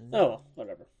 Oh, well,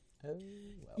 whatever. Oh,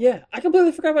 well. Yeah, I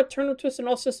completely forgot about Turnip Twist and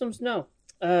All Systems No.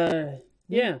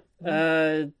 Yeah.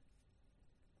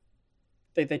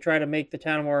 They try to make the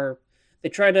town more... They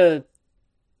try to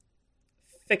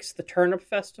fix the Turnip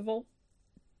Festival.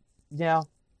 Yeah.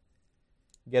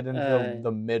 Get into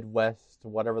the Midwest,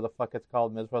 whatever the fuck it's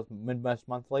called, Midwest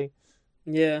Monthly.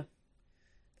 Yeah.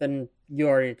 Then you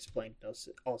already explained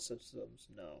All Systems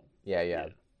No. Yeah.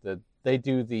 They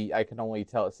do the I can only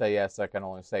say yes, I can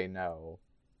only say no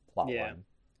plotline.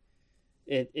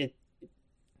 It's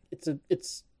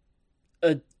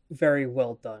a very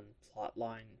well done plot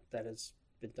line that has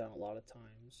been done a lot of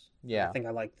times. Yeah. I think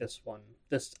I like this one.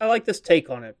 I like this take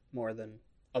on it more than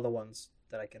other ones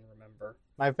that I can remember.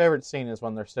 My favorite scene is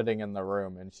when they're sitting in the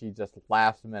room and she just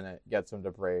last minute gets him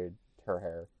to braid her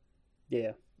hair.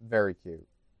 Yeah. Very cute.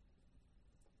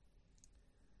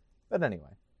 But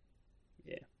anyway.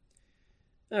 Yeah.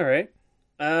 All right.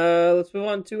 Let's move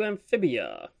on to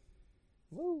Amphibia.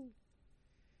 Woo.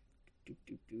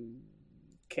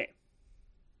 Okay.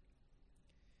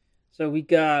 So we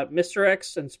got Mr.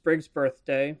 X and Sprig's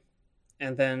birthday,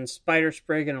 and then Spider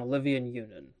Sprig and Olivia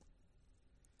Newman.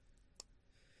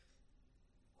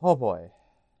 Oh boy.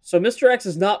 So Mr. X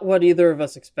is not what either of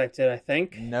us expected, I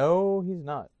think. No, he's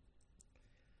not.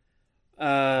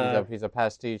 He's a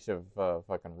pastiche of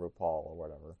fucking RuPaul or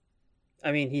whatever.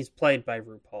 I mean, he's played by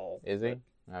RuPaul. Is he?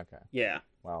 Okay. Yeah.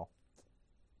 Well.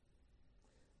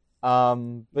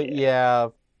 But yeah,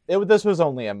 this was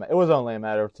only a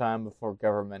matter of time before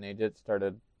government agents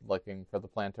started looking for the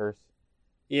planters.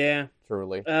 Yeah.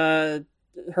 Truly.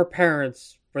 Her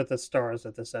parents were the stars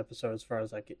of this episode, as far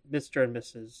as like Mr. and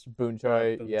Mrs.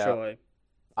 Boonchoy. Boonchoy.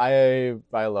 Yeah.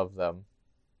 I love them.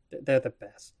 They're the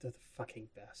best. They're the fucking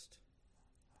best.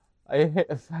 I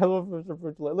love Mr.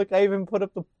 Boonchoy. Look, I even put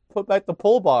back the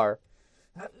pull bar.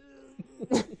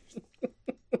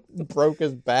 Broke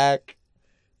his back.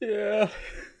 Yeah.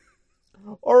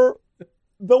 Or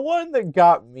the one that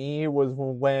got me was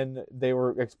when they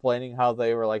were explaining how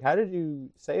they were like, "How did you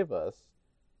save us?"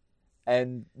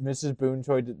 And Mrs.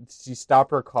 Boonchoy, she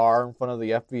stopped her car in front of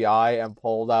the FBI and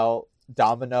pulled out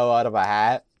Domino out of a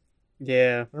hat.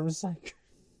 Yeah. And I'm just like,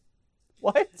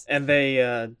 what? And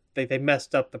they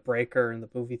messed up the breaker in the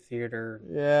movie theater.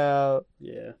 Yeah.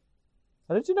 Yeah.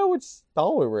 How did you know which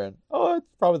stall we were in? Oh,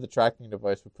 it's probably the tracking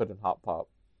device we put in Hot Pop.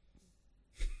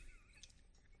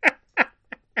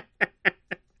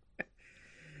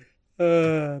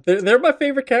 They're my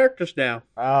favorite characters now.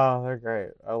 Oh, they're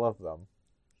great. I love them.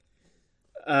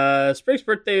 Sprig's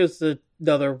birthday is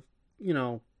another,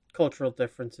 cultural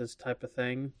differences type of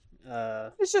thing.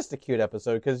 It's just a cute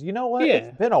episode because you know what? Yeah.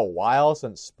 It's been a while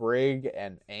since Sprig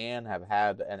and Anne have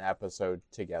had an episode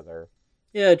together.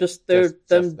 Yeah, just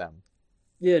them.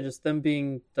 Yeah, just them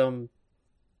being dumb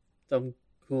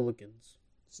hooligans.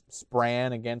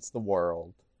 Spran against the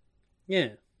world.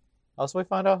 Yeah. Also, we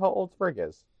find out how old Sprig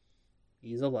is.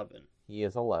 He's 11. He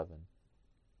is 11.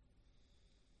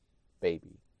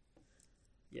 Baby.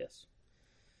 Yes.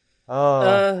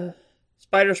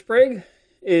 Spider Sprig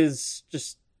is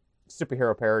just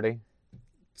superhero parody.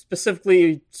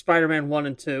 Specifically Spider-Man 1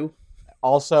 and 2.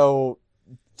 Also,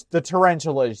 the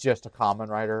Tarantula is just a Kamen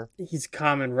Rider. He's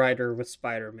Kamen Rider with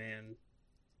Spider-Man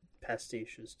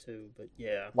pastiches too, but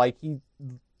yeah. Like he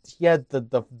had the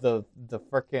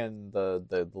frickin'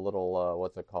 the little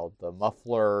what's it called? The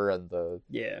muffler and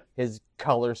his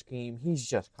color scheme. He's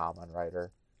just Kamen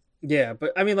Rider. Yeah,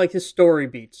 but I mean like his story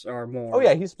beats are more. Oh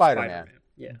yeah, he's Spider-Man.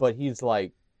 Yeah. But he's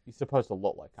supposed to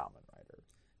look like Kamen Rider.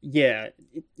 Yeah,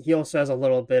 he also has a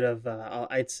little bit of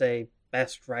I'd say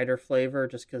best Rider flavor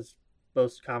just cuz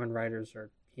most Kamen Riders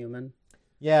are human.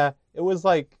 Yeah, it was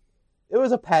a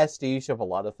pastiche of a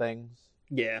lot of things.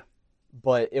 Yeah.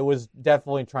 But it was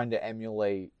definitely trying to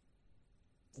emulate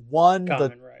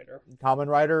Kamen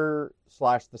Rider /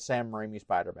 the Sam Raimi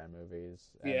Spider-Man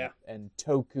movies. And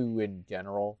Toku in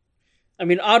general. I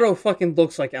mean, Otto fucking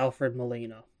looks like Alfred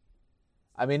Molina.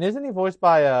 I mean, isn't he voiced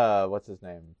by what's his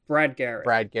name? Brad Garrett.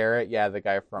 Brad Garrett, yeah, the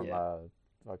guy from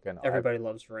fucking Everybody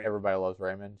Loves Raymond. Everybody Loves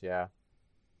Raymond, yeah.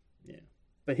 Yeah.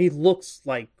 But he looks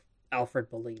like Alfred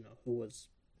Molina, who was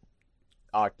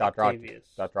Dr. Octavius.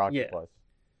 Dr. Octopus. Yeah.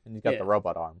 And he's got the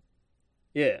robot arm.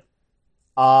 Yeah.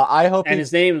 I hope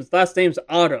his last name's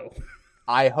Otto.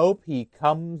 I hope he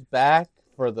comes back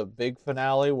for the big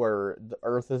finale where the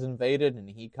Earth is invaded and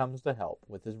he comes to help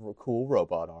with his cool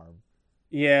robot arm.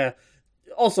 Yeah.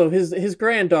 Also, his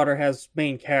granddaughter has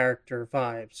main character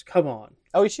vibes. Come on.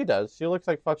 Oh, she does. She looks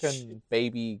like fucking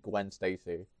baby Gwen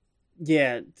Stacy.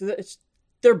 Yeah,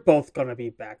 they're both gonna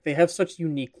be back. They have such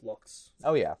unique looks.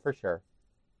 Oh yeah, for sure.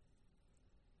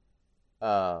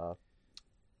 It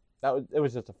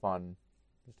was just a fun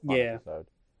episode.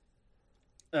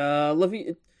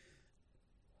 Livy.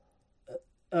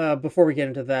 Before we get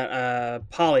into that,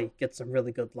 Polly gets some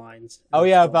really good lines. Oh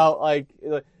yeah, about like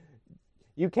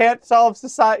you can't solve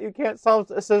systemic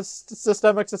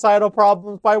societal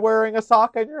problems by wearing a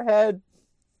sock on your head.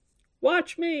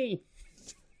 Watch me.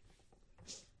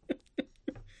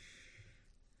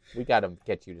 We gotta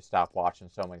get you to stop watching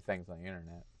so many things on the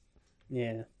internet.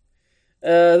 Yeah.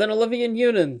 Then Olivia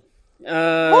Newman.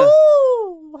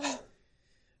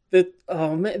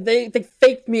 Oh man, they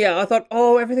faked me out. I thought,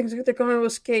 oh, they're going to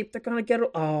escape. They're going to get.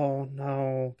 Oh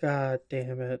no, god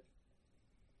damn it!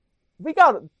 We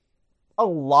got a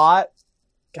lot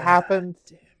God happened.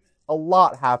 damn it. A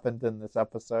lot happened in this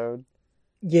episode.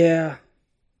 Yeah.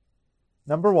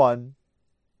 Number one,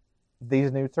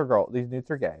 these newts are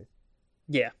gay.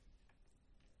 Yeah.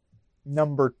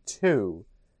 Number two,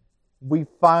 we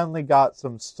finally got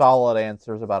some solid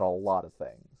answers about a lot of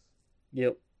things.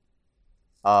 Yep.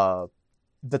 That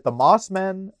the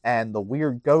Mossmen and the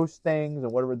weird ghost things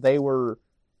and whatever, they were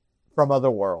from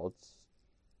other worlds.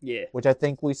 Yeah. Which I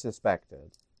think we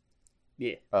suspected.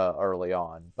 Yeah. Early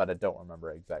on, but I don't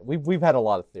remember exactly. We've had a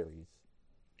lot of theories.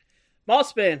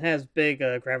 Mossman has big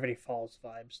Gravity Falls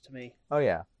vibes to me. Oh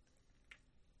yeah.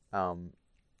 And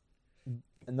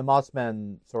the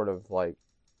Mossmen sort of like.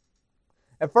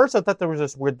 At first, I thought there was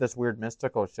this weird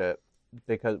mystical shit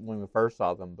because when we first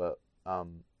saw them, but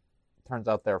turns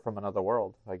out they're from another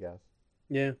world. I guess.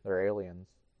 Yeah. They're aliens,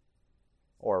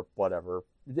 or whatever.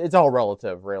 It's all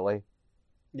relative, really.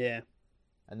 Yeah.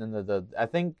 And then I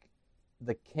think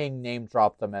the king name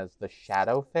dropped them as the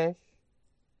Shadowfish.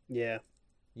 Yeah.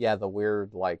 Yeah, the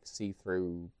weird like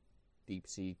see-through deep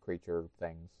sea creature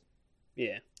things.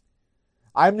 Yeah.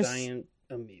 Giant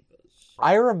amoebas.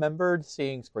 I remembered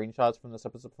seeing screenshots from this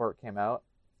episode before it came out,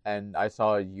 and I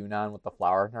saw Yunnan with the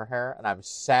flower in her hair, and I'm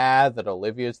sad that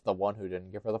Olivia's the one who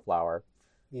didn't give her the flower.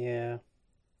 Yeah.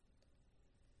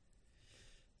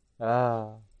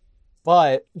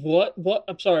 But what?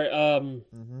 I'm sorry.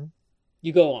 Mm-hmm.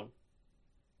 You go on.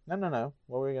 No.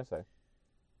 What were you gonna say?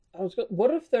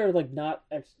 What if they're like not?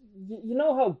 You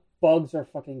know how bugs are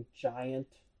fucking giant.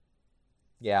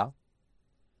 Yeah.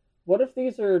 What if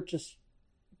these are just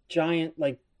giant,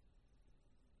 like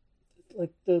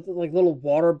the little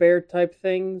water bear type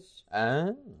things?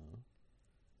 Oh.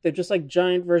 They're just like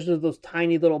giant versions of those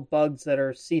tiny little bugs that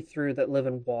are see through that live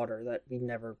in water that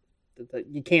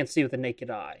you can't see with the naked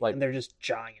eye, and they're just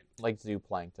giant, like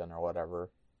zooplankton or whatever.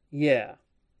 Yeah.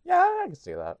 Yeah, I can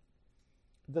see that.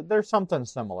 There's something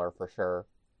similar for sure.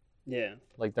 Yeah.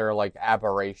 Like they're like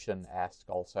aberration-esque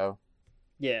also.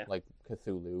 Yeah. Like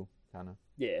Cthulhu, kind of.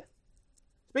 Yeah.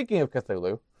 Speaking of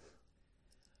Cthulhu.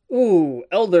 Ooh,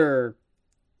 Elder.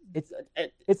 It's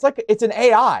an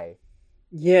AI.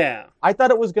 Yeah. I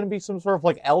thought it was going to be some sort of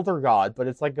like elder god, but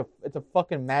it's a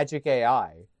fucking magic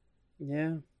AI.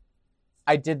 Yeah.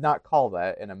 I did not call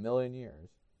that in a million years.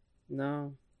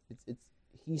 No. It's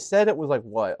he said it was like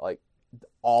what? Like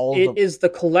It is the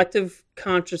collective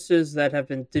consciousness that have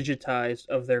been digitized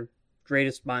of their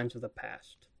greatest minds of the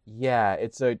past. Yeah,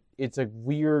 it's a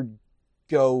weird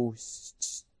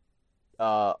ghost.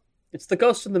 It's the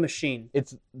ghost in the machine.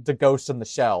 It's the ghost in the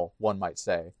shell, one might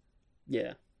say.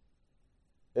 Yeah.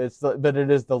 But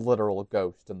it is the literal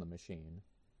ghost in the machine.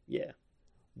 Yeah.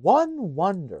 One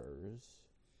wonders.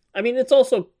 I mean, it's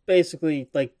also basically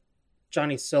like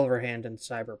Johnny Silverhand in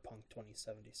Cyberpunk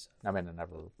 2077. I mean,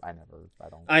 I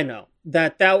don't. I know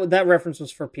that reference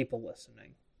was for people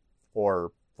listening.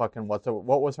 Or fucking what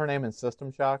was her name in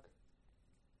System Shock?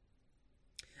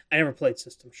 I never played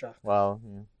System Shock. Well,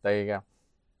 yeah, there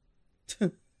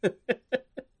you go.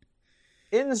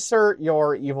 Insert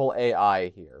your evil AI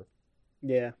here.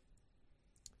 Yeah.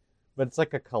 But it's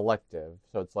like a collective,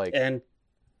 so it's like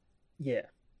yeah,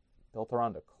 built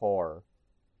around a core.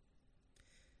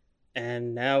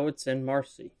 And now it's in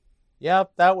Marcy.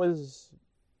 Yep, it was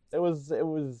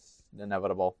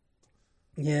inevitable.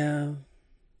 Yeah.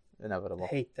 Inevitable. I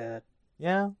hate that.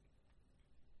 Yeah.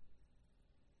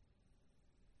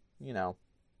 You know.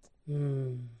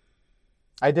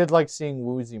 I did like seeing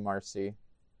Woozy Marcy.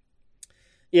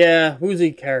 Yeah,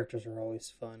 Woozy characters are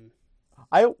always fun.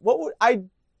 I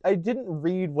didn't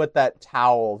read what that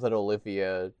towel that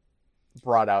Olivia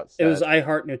brought out said. It was I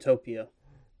Heart Newtopia.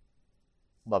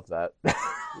 Love that.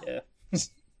 Yeah.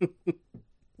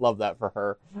 Love that for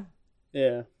her.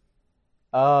 Yeah.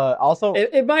 Also,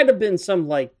 it might have been some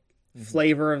like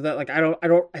flavor of that. Like I'm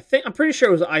pretty sure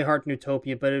it was I Heart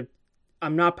Newtopia, but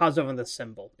I'm not positive on the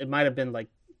symbol. It might have been like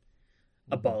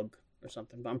a bug or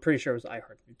something, but I'm pretty sure it was I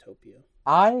Heart Newtopia.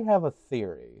 I have a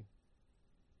theory.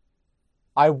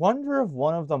 I wonder if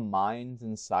one of the minds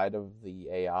inside of the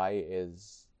AI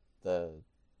is the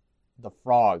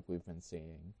frog we've been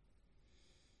seeing.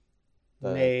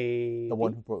 The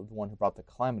one who brought the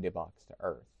Calamity Box to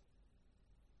Earth.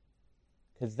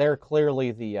 Because they're clearly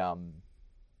the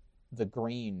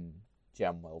green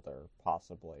gem welder,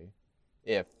 possibly.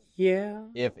 If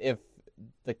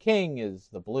the king is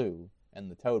the blue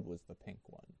and the toad was the pink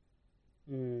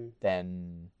one,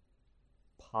 then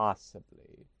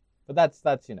possibly. But that's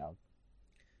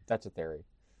a theory.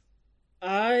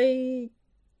 I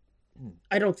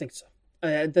don't think so.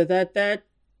 That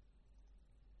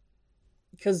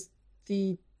because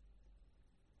the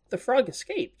frog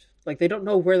escaped. Like they don't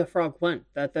know where the frog went.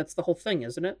 That's the whole thing,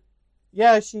 isn't it?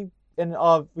 Yeah,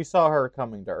 we saw her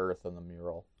coming to Earth in the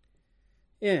mural.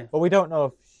 Yeah. But we don't know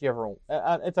if she ever.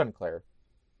 It's unclear.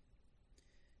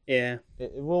 Yeah.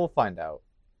 We'll find out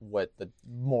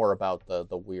more about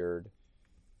the weird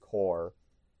core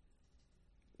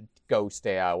ghost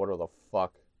AI, whatever the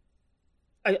fuck.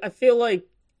 I feel like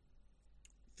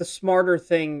the smarter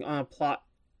thing on a plot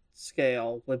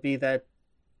scale would be that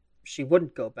she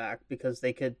wouldn't go back because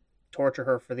they could torture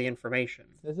her for the information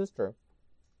This is true.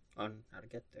 on how to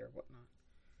get there, whatnot.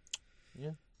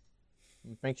 Yeah.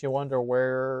 It makes you wonder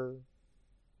where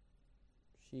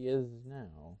she is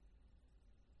now.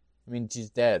 I mean, she's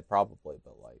dead, probably,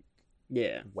 but like,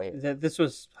 Yeah. where? This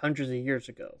was hundreds of years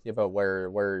ago. Yeah, but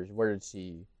where did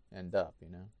she end up? You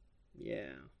know?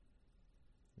 Yeah.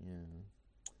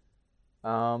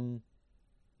 Yeah.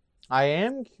 I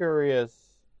am curious.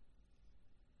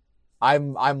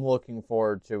 I'm looking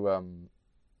forward to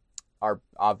our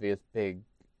obvious big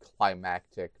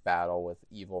climactic battle with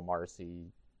evil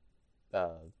Marcy,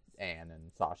 Anne,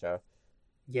 and Sasha.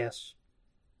 Yes.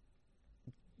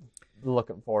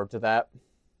 Looking forward to that.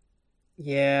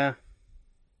 Yeah.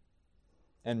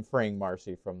 And freeing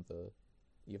Marcy from the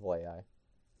evil AI.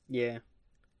 Yeah.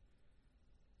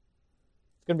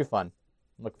 It's gonna be fun.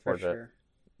 I'm looking For forward to it. sure.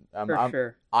 For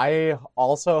sure. I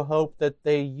also hope that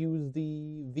they use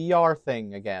the VR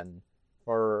thing again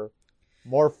for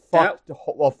more fucked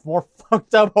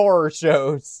up horror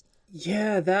shows.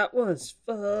 Yeah, that was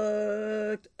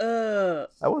fucked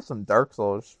up. That was some Dark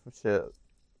Souls shit.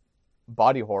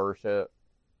 Body horror shit.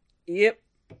 Yep.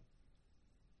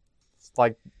 It's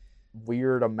like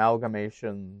weird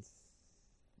amalgamations.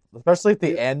 Especially at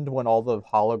the end when all the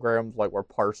holograms like were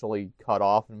partially cut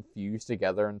off and fused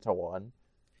together into one.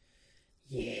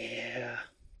 Yeah.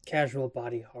 Casual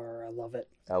body horror. I love it.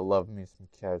 I love me some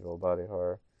casual body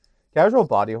horror. Casual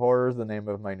body horror is the name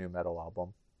of my new metal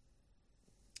album.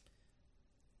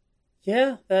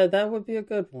 Yeah, that would be a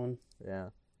good one. Yeah.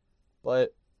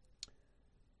 But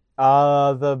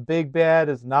the big bad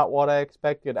is not what I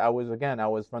expected. I was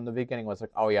from the beginning was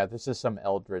like, oh yeah, this is some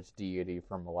eldritch deity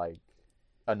from like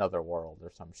another world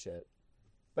or some shit.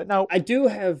 But no. I do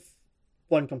have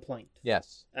one complaint.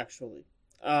 Yes. Actually.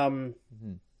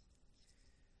 Mm-hmm.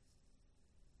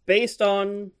 Based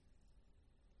on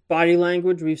body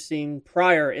language we've seen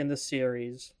prior in the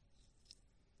series,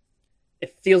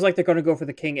 it feels like they're going to go for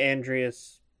the King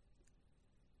Andreas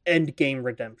endgame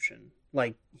redemption.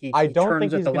 Like he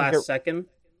turns at the last second.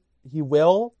 He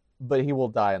will, but he will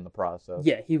die in the process.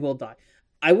 Yeah, he will die.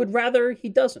 I would rather he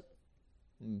doesn't.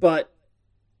 But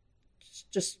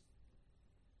just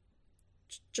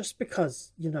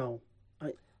because,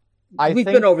 we've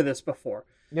been over this before.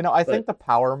 I think the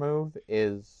power move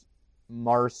is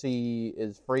Marcy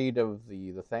is freed of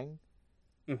the thing.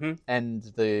 Mm-hmm. And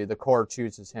the core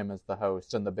chooses him as the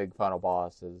host, and the big final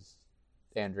boss is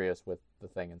Andreas with the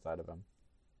thing inside of him.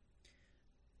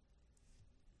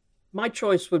 My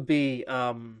choice would be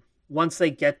once they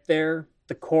get there,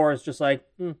 the core is just like,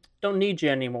 don't need you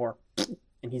anymore.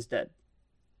 And he's dead.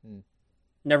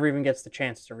 Never even gets the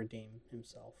chance to redeem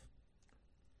himself.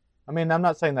 I mean, I'm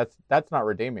not saying that's not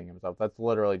redeeming himself. That's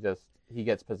literally just he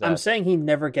gets possessed. I'm saying he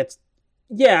never gets.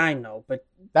 Yeah, I know, but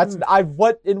that's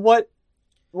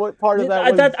what part of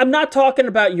that was... I'm not talking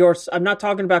about yours. I'm not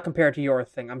talking about compared to your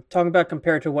thing. I'm talking about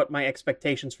compared to what my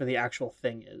expectations for the actual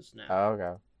thing is now. Oh,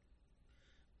 okay.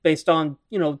 Based on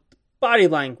body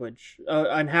language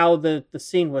and how the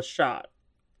scene was shot.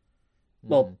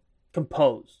 Well,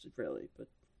 composed really, but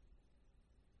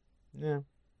yeah.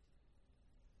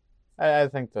 I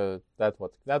think that's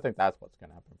what's gonna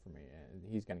happen for me.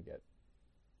 He's gonna get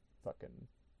fucking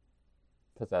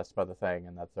possessed by the thing,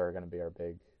 and that's gonna be our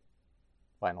big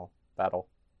final battle.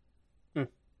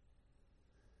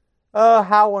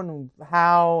 How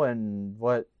and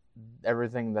what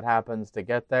everything that happens to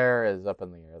get there is up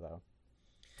in the air, though.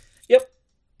 Yep.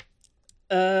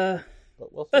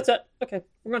 But we'll see. That's it. Okay,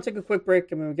 we're gonna take a quick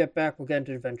break, and when we get back, we'll get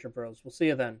into Adventure Bros. We'll see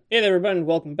you then. Hey there, everybody, and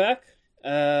welcome back.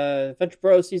 Adventure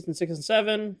Bros season 6 and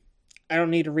 7. I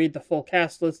don't need to read the full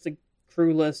cast list, the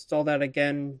crew list, all that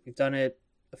again. We've done it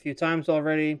a few times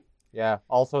already. Yeah.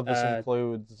 Also, this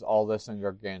includes all this in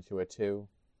Gargantua too.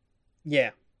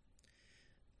 Yeah.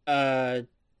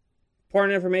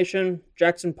 Important information: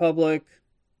 Jackson Public,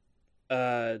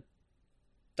 Doc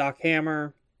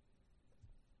Hammer.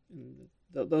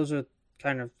 Those are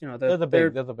kind of they're the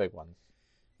big ones.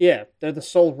 Yeah, they're the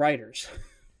sole writers.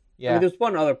 I mean, there's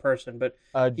one other person, but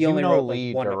he only wrote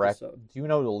like one episode.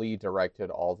 Juno Lee directed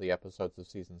all the episodes of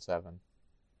season 7.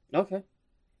 Okay.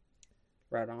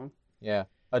 Right on. Yeah.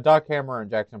 Doc Hammer and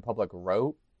Jackson Public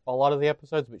wrote a lot of the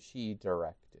episodes, but she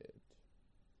directed.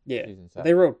 Yeah. Season 7.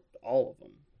 They wrote all of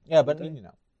them. Yeah, but you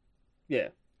know. Yeah.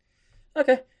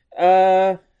 Okay.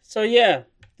 So yeah,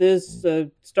 this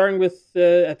starting with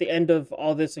at the end of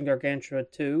all this in Gargantua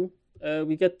 2,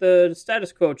 we get the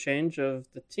status quo change of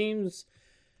the teams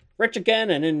rich again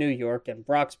and in New York, and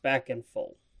Brock's back in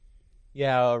full.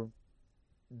 Yeah,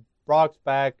 Brock's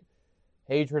back.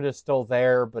 Hadrid is still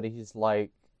there, but he's a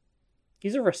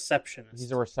receptionist.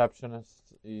 He's a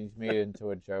receptionist. He's made it into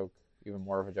a joke, even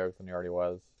more of a joke than he already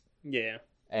was. Yeah.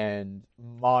 And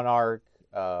Monarch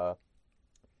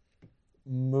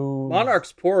moves.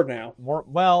 Monarch's poor now.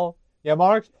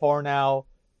 Monarch's poor now,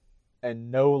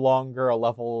 and no longer a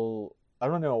level. I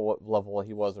don't know what level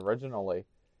he was originally.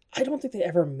 I don't think they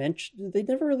ever mentioned. They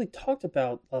never really talked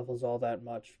about levels all that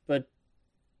much, but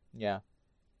yeah,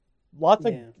 lots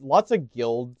of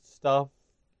guild stuff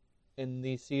in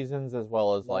these seasons, as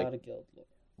well as a lot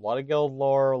of guild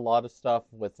lore, a lot of stuff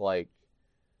with like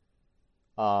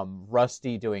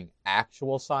Rusty doing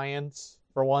actual science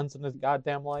for once in his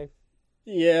goddamn life.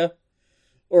 Yeah,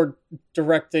 or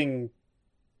directing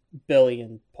Billy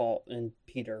and Paul and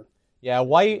Peter. Yeah,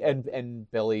 White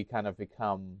and Billy kind of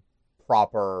become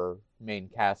proper main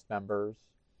cast members,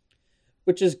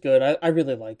 which is good. I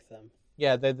really like them.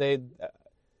 Yeah, they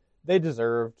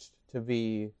deserved to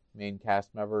be main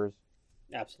cast members.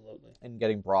 Absolutely. And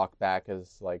getting Brock back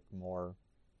as like more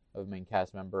of a main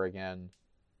cast member again.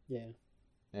 Yeah.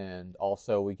 And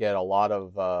also we get a lot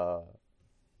of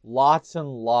lots and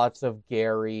lots of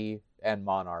Gary and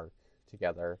Monarch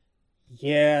together.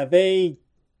 Yeah, they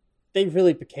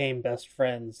really became best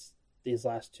friends these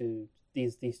two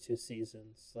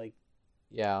seasons. Like,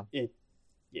 yeah.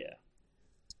 Yeah.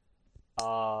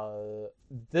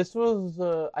 This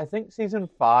was I think season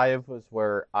 5 was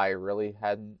where I really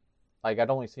hadn't, like, I'd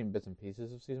only seen bits and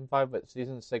pieces of season 5, but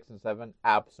season 6 and 7,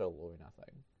 absolutely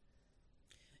nothing.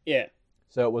 Yeah.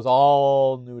 So it was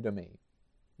all new to me.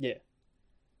 Yeah.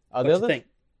 What you think?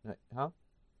 Huh?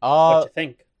 What you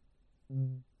think?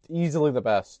 Easily the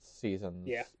best seasons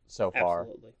so far.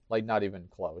 Absolutely. Like, not even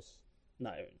close.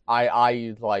 Not even.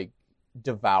 I like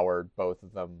devoured both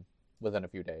of them within a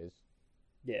few days.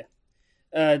 Yeah.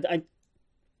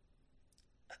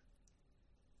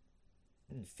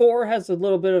 4 has a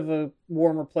little bit of a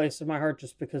warmer place in my heart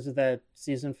just because of that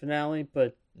season finale,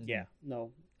 but yeah,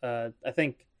 no. I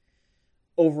think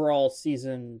overall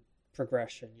season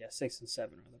progression, 6 and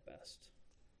 7 are the best.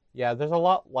 Yeah, there's a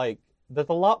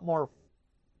lot more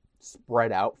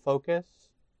spread out focus.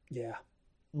 Yeah.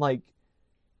 Like,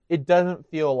 it doesn't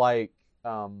feel like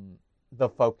the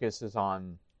focus is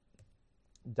on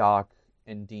Doc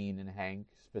and Dean and Hank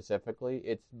specifically.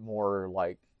 It's more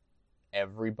like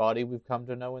everybody we've come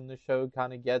to know in the show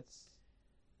kind of gets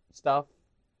stuff.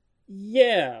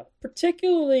 Yeah,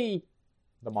 particularly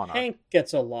the Monarch. Hank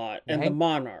gets a lot, and the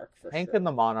Monarch for Hank sure. and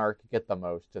the Monarch get the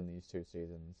most in these 2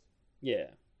 seasons. Yeah.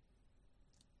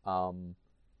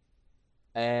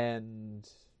 And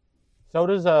so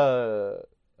does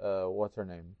what's her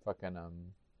name? Fucking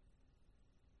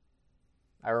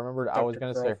I remembered Dr. I was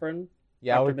gonna Girlfriend? say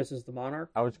yeah, Dr. Mrs. the Monarch.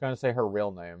 I was gonna say her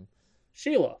real name.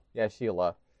 Sheila. Yeah,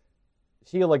 Sheila.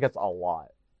 Sheila gets a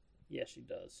lot. Yeah, she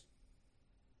does.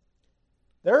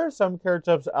 There are some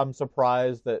characters I'm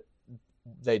surprised that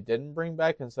they didn't bring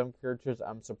back, and some characters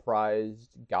I'm surprised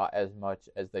got as much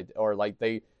as they, or like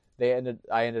I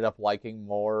ended up liking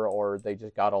more, or they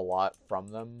just got a lot from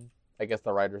them. I guess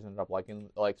the writers ended up liking,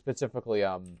 like, specifically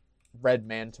Red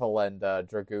Mantle and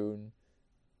Dragoon.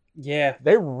 Yeah,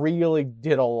 they really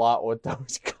did a lot with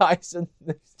those guys in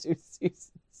these 2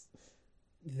 seasons.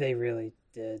 They really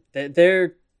did.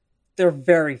 They're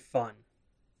very fun.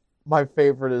 My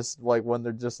favorite is like when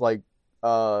they're just like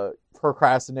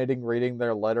procrastinating reading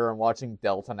their letter and watching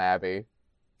Downton Abbey.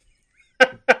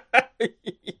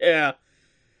 Yeah.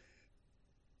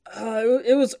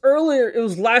 It was earlier. It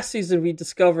was last season we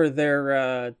discovered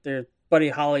their Buddy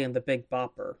Holly and the Big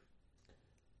Bopper.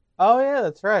 Oh yeah,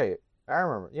 that's right. I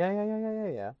remember.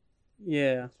 Yeah.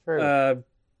 Yeah. That's true.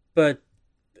 But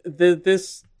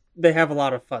they have a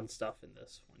lot of fun stuff in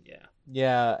this one. Yeah.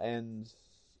 Yeah, and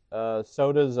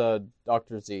so does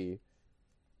Dr. Z.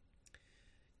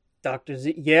 Dr.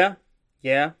 Z. Yeah.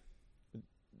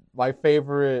 My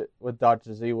favorite with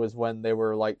Dr. Z was when they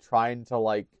were like trying to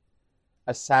like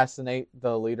assassinate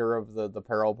the leader of the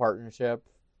Peril Partnership,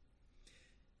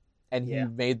 and he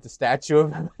made the statue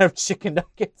of him out of chicken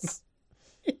nuggets.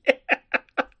 Yeah.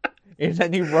 And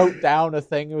then he wrote down a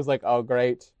thing. It was like, oh,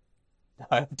 great. Now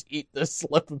I have to eat this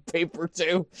slip of paper,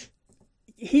 too.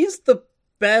 He's the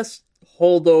best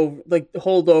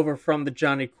holdover from the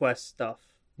Johnny Quest stuff.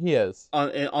 He is.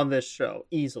 On this show,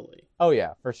 easily. Oh,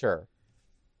 yeah, for sure.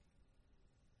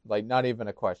 Like, not even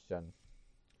a question.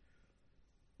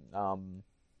 But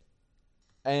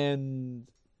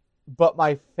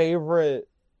my favorite,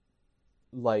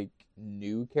 like,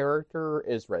 new character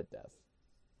is Red Death.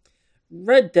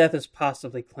 Red Death is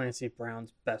possibly Clancy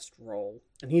Brown's best role,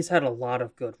 and he's had a lot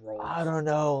of good roles. I don't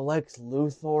know, Lex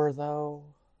Luthor, though.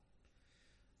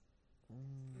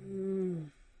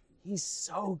 He's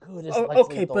so good as Lex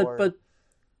Luthor. but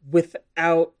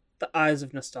without the eyes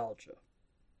of nostalgia.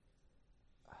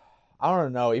 I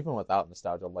don't know. Even without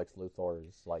nostalgia, Lex Luthor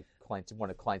is like one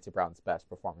of Clancy Brown's best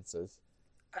performances.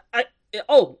 I'm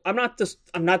not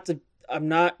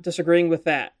disagreeing with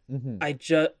that. Mm-hmm.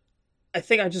 I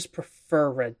think I just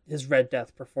prefer his Red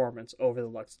Death performance over the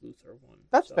Lex Luthor one.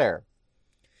 That's fair.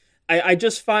 I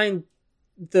just find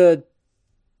the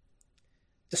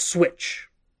switch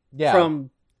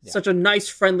from such a nice,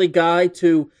 friendly guy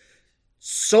to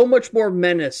so much more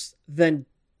menace than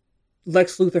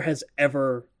Lex Luthor has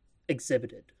ever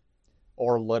exhibited.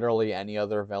 Or literally any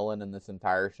other villain in this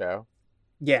entire show.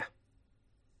 Yeah.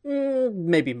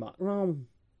 Maybe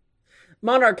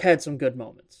Monarch had some good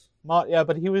moments. Yeah,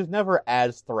 but he was never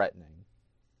as threatening.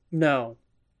 No.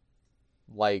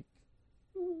 Like...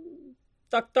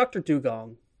 Dr.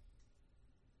 Dugong.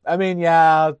 I mean,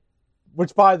 yeah...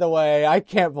 Which, by the way, I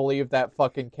can't believe that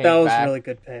fucking came back. That was really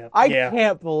good payoff. I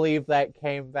can't believe that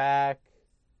came back.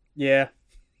 Yeah.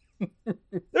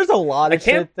 There's a lot of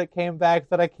shit that came back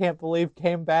that I can't believe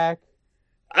came back.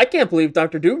 I can't believe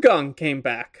Dr. Dugong came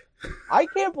back. I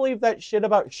can't believe that shit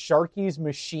about Sharky's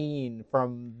machine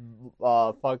from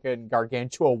fucking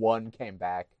Gargantua 1 came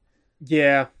back.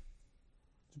 Yeah.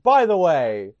 By the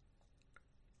way,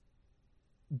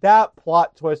 that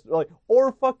plot twist, like,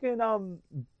 or fucking,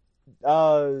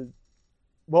 what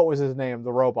was his name?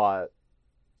 The robot.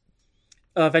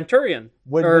 Venturion.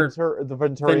 The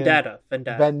Venturion.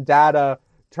 Vendetta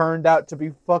turned out to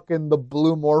be fucking the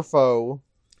Blue Morpho.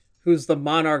 Who's the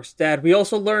Monarch's dad. We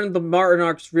also learned the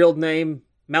Monarch's real name,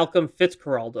 Malcolm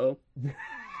Fitzcarraldo.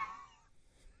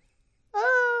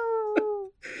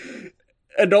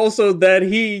 And also that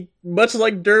he, much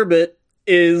like Dermot,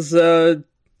 is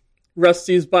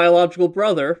Rusty's biological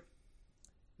brother.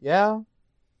 Yeah.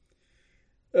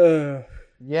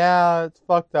 Yeah, it's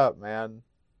fucked up, man.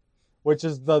 Which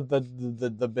is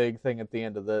the big thing at the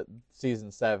end of the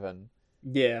season 7.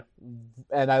 Yeah.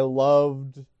 And I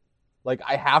loved, like,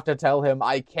 I have to tell him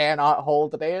I cannot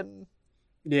hold it in.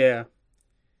 Yeah.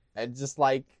 And just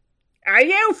like, are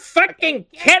you fucking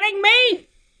kidding me?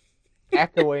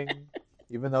 Echoing,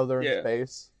 even though they're in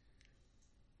space.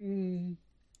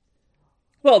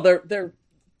 Well, they're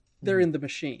in the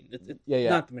machine.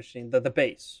 Not the machine, the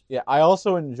base. Yeah, I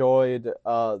also enjoyed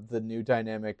the new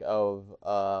dynamic of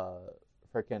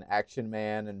freaking Action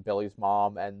Man and Billy's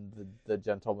mom and the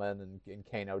gentleman and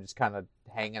Kano just kind of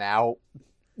hanging out.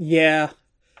 Yeah,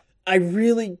 I've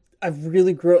really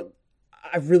grown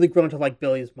to like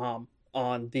Billy's mom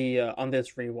on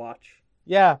this rewatch.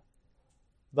 Yeah,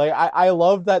 like I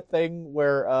love that thing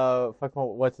where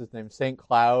what's his name, St.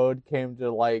 Cloud came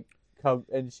to like come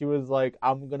and she was like,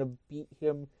 I'm gonna beat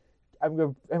him. I'm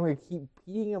gonna keep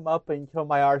beating him up until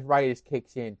my arthritis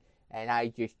kicks in, and I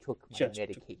just took my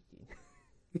medication.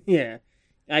 Yeah,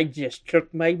 I just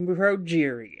took my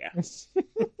Progeria.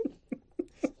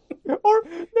 Or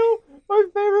no, my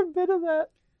favorite bit of that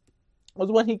was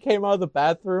when he came out of the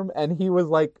bathroom and he was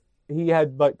like, he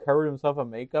had like covered himself in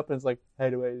makeup and it's like, how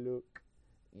do I look?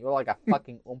 You look like a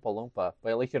fucking Oompa Loompa, but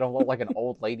at least you don't look like an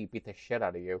old lady beat the shit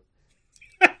out of you.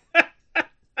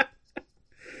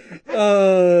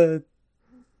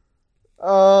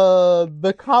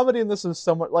 The comedy in this is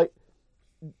somewhat like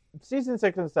season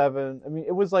 6 and 7. I mean,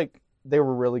 it was like they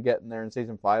were really getting there in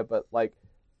season 5, but like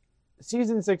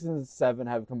season 6 and 7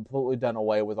 have completely done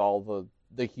away with all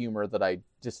the humor that I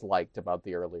disliked about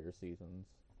the earlier seasons.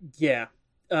 Yeah,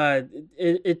 I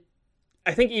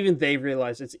think even they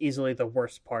realize it's easily the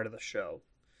worst part of the show.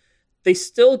 They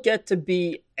still get to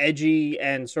be edgy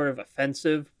and sort of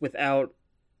offensive without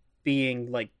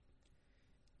being like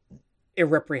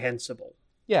irreprehensible.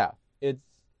 Yeah,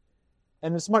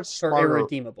 it's much smarter. Or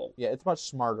irredeemable. Yeah, it's much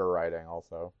smarter writing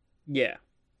also. Yeah.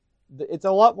 It's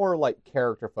a lot more like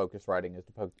character-focused writing as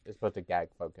opposed to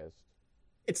gag-focused.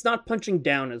 It's not punching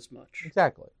down as much.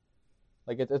 Exactly.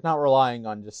 Like, it's not relying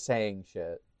on just saying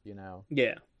shit, you know?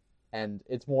 Yeah. And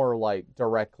it's more like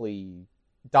directly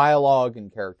dialogue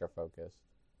and character-focused.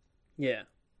 Yeah.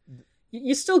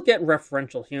 You still get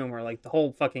referential humor, like the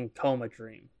whole fucking coma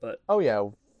dream. But Oh yeah,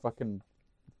 fucking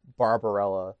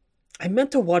Barbarella. I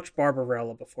meant to watch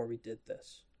Barbarella before we did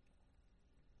this.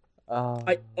 Uh,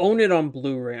 I own it on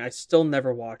Blu-ray. I still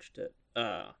never watched it.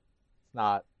 it's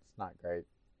not great.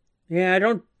 Yeah, I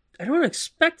don't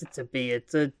expect it to be.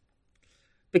 It's a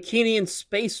bikini in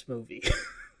space movie.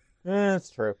 It's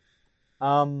true.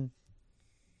 The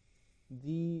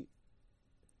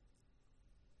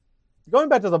Going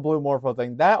back to the Blue Morpho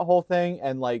thing, that whole thing,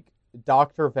 and like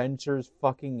Dr. Venture's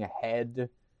fucking head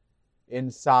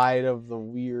inside of the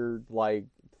weird like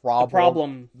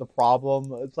problem. The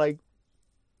problem. It's like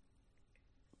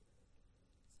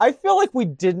I feel like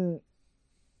once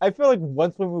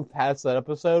we moved past that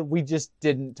episode, we just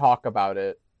didn't talk about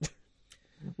it.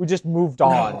 We just moved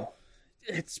on. No,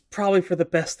 it's probably for the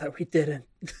best that we didn't.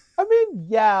 I mean,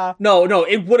 yeah. No,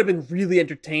 it would have been really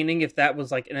entertaining if that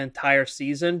was like an entire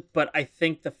season, but I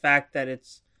think the fact that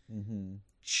it's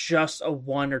just a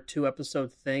 1 or 2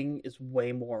 episode thing is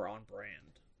way more on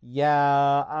brand.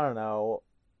 Yeah, I don't know.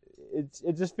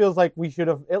 It just feels like we should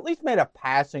have at least made a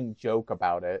passing joke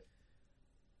about it.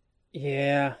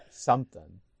 Yeah.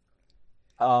 Something.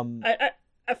 I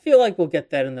feel like we'll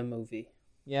get that in the movie.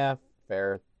 Yeah,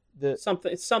 fair.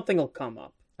 Something will come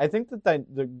up. I think that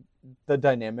the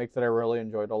dynamic that I really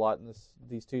enjoyed a lot in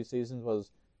these 2 seasons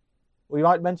was, we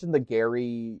might mention the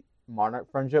Gary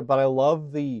Monarch friendship, but I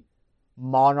love the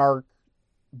Monarch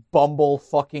Bumble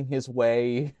fucking his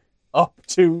way up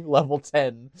to level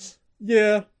 10.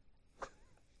 Yeah.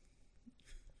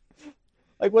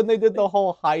 Like when they did the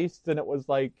whole heist and it was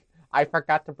like, I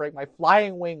forgot to bring my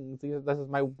flying wings. This is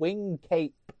my wing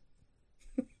cape.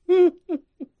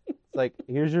 It's like,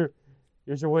 here's your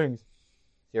wings. Is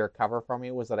your cover for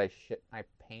me was that I shit my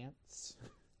pants?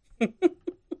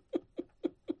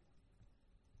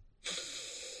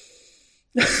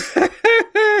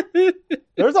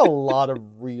 There's a lot of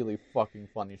really fucking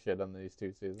funny shit in these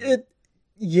 2 seasons.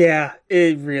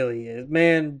 It really is.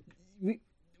 Man,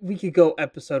 we could go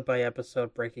episode by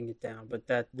episode breaking it down, but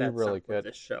that's really not what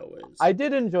this show is. I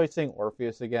did enjoy seeing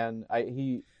Orpheus again.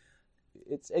 It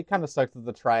kind of sucks that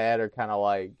the Triad are kind of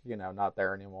like, not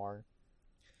there anymore.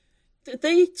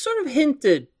 They sort of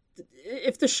hinted,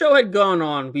 if the show had gone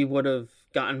on, we would have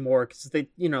gotten more, because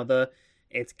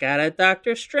it's got a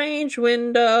Doctor Strange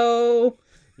window.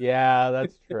 Yeah,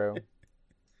 that's true.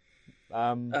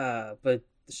 But the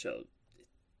show,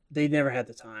 they never had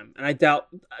the time, and I doubt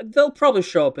they'll probably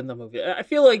show up in the movie. I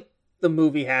feel like the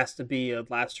movie has to be a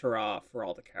last hurrah for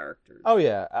all the characters. Oh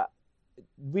yeah.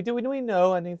 Do we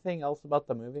know anything else about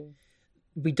the movie?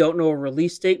 We don't know a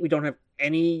release date. We don't have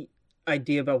any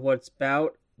idea about what it's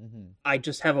about. Mm-hmm. I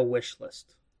just have a wish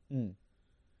list.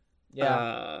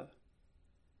 Yeah.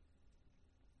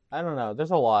 I don't know.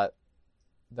 There's a lot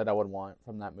that I would want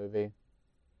from that movie.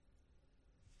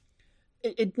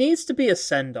 It needs to be a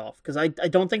send-off, because I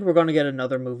don't think we're going to get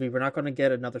another movie. We're not going to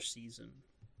get another season.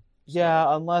 So.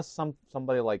 Yeah, unless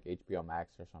somebody like HBO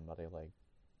Max or somebody like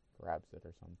grabs it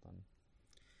or something.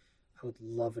 I would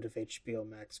love it if HBO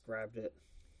Max grabbed it.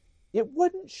 It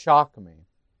wouldn't shock me.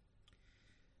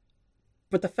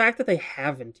 But the fact that they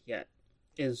haven't yet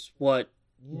is what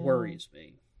worries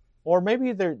me. Or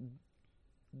maybe there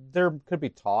could be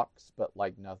talks, but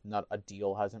like not a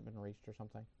deal hasn't been reached or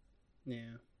something.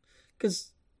 Yeah.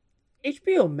 Because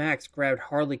HBO Max grabbed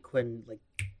Harley Quinn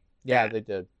Yeah, they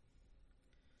did.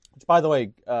 Which, by the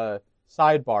way,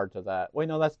 sidebar to that. Wait,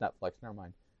 no, that's Netflix. Never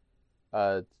mind.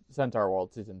 Centaur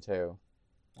World Season 2.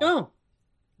 Oh.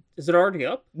 Is it already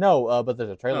up? No, but there's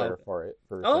a trailer for it.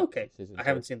 Okay. Season 2. I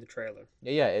haven't seen the trailer.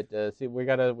 Yeah. We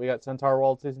got Centaur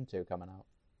World Season 2 coming out.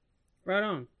 Right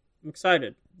on. I'm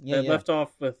excited. They left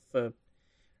off with a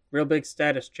real big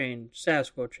status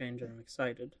quo change, and I'm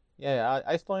excited. Yeah,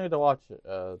 I still need to watch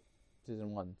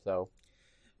Season 1, so...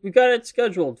 We got it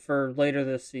scheduled for later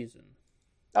this season.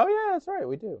 Oh, yeah, that's right,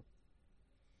 we do.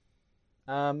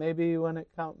 Maybe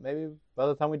by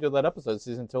the time we do that episode,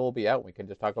 Season 2 will be out, and we can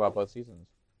just talk about both seasons.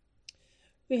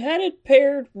 We had it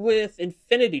paired with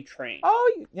Infinity Train.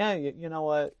 Oh, yeah, you know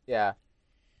what? Yeah.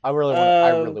 I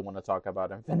really want to talk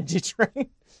about Infinity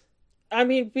Train. I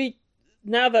mean,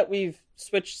 now that we've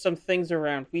switched some things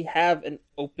around, we have an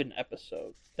open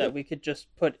episode that we could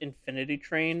just put Infinity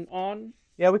Train on.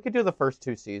 Yeah, we could do the first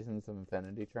 2 seasons of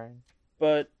Infinity Train.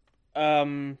 But, I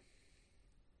don't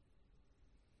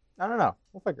know.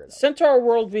 We'll figure it out. Centaur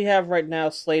World we have right now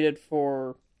slated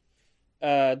for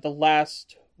the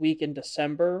last week in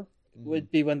December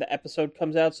would be when the episode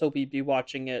comes out, so we'd be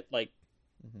watching it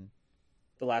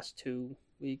the last 2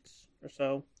 weeks or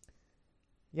so.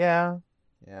 Yeah.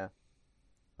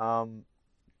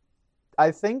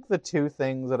 I think the two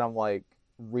things that I'm like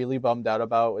really bummed out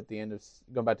about at the end of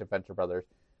going back to Venture Brothers,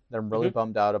 that I'm really Mhm.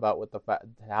 bummed out about with the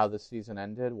how the season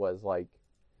ended was like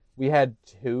we had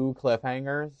two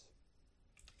cliffhangers.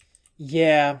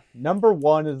 Yeah. Number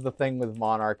one is the thing with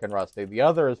Monarch and Rusty. The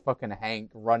other is fucking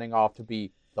Hank running off to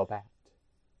be the Bat.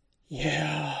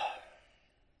 Yeah.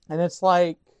 And it's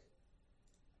like,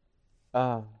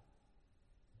 uh,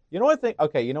 you know what I think?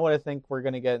 Okay, you know what I think we're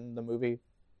gonna get in the movie?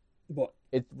 What?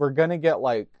 We're gonna get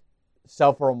like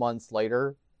several months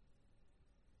later,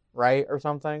 right, or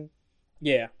something,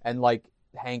 Yeah. and like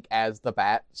Hank as the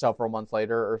Bat several months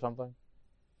later or something.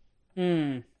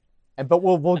 Hmm. And but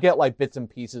we'll get like bits and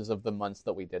pieces of the months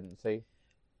that we didn't see.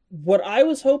 What I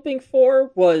was hoping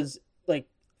for was like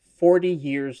 40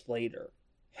 years later,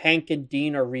 Hank and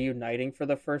Dean are reuniting for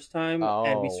the first time,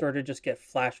 and we Oh, sort of just get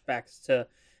flashbacks to,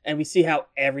 and we see how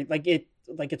like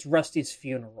it's Rusty's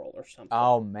funeral or something.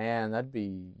 oh man, that'd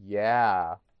be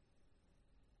yeah.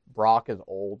 Brock is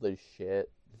old as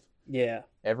shit. Yeah.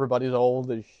 Everybody's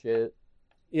old as shit.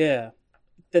 Yeah.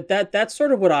 That's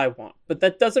sort of what I want, but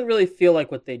that doesn't really feel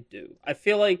like what they do. I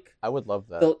feel like I would love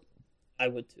that. I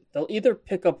would too. They'll either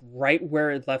pick up right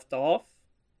where it left off,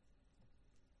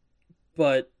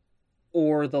 but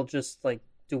or they'll just like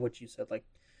do what you said, like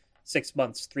 6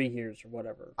 months, 3 years, or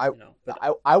whatever. But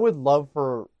I would love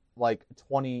for like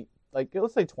 20, like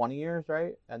let's say 20 years,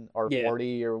 right? And or Yeah.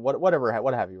 40 or what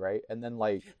have you, right? And then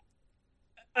like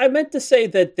I meant to say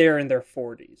that they're in their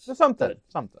 40s. something.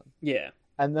 Yeah.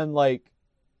 And then like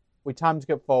we time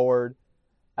skip forward,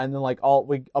 and then like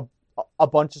a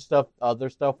bunch of stuff, other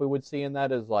stuff we would see in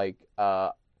that is like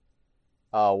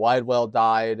Widewell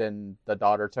died and the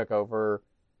daughter took over,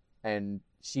 and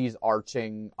she's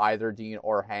arching either Dean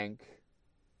or Hank.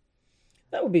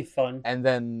 That would be fun. And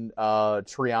then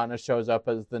Triana shows up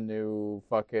as the new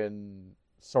fucking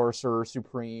sorcerer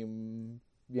supreme,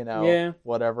 Yeah.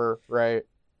 whatever, right?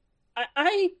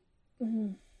 I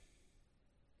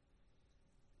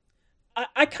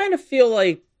I kind of feel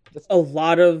like a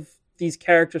lot of these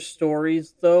character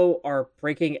stories, though, are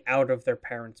breaking out of their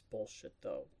parents' bullshit,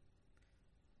 though.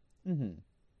 Mm-hmm.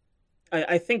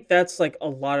 I think that's like a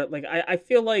lot of like I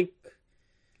feel like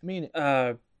I mean,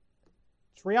 uh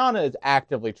Triana is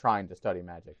actively trying to study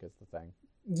magic, is the thing.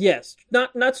 yes,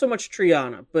 not so much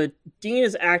Triana, but Dean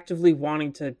is actively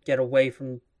wanting to get away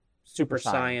from super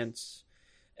science,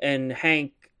 and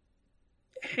Hank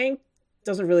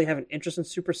doesn't really have an interest in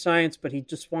super science, but he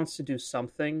just wants to do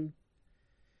something.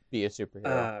 Be a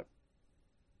superhero.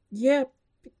 Yeah.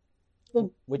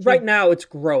 Well, Which right now it's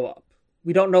grow up.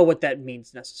 We don't know what that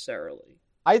means necessarily.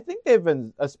 I think they've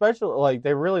been, especially like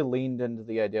they really leaned into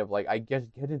the idea of like I guess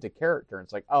get into character.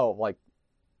 It's like, oh, like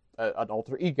an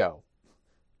alter ego.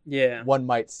 Yeah. One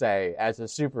might say as a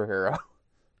superhero.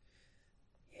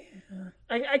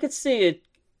 I could see it.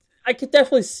 I could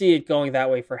definitely see it going that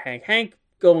way for Hank. Hank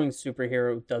going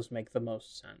superhero does make the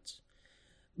most sense.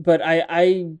 But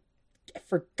I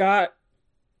forgot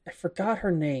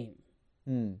her name.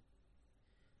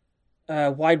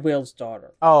 Wide Whale's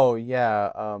daughter. Oh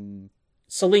yeah,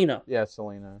 Selena. yeah,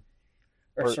 Selena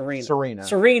Or Serena. Serena.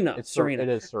 It's Serena. It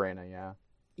is Serena. Yeah.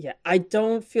 Yeah, I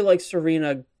don't feel like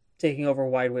Serena taking over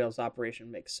Wide Whale's operation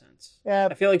makes sense. Yeah.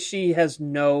 I feel like she has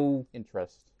no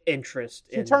interest.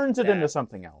 She turns it into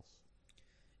something else.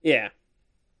 Yeah.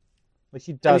 Like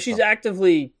she does. I mean, she's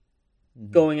actively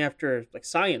going after like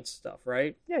science stuff,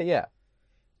 right? Yeah.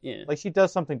 Yeah. Like she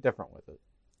does something different with it.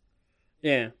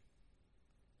 Yeah.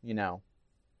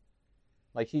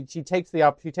 Like she takes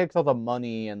she takes all the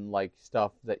money and like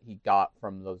stuff that he got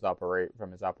from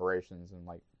from his operations and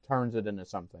like turns it into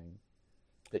something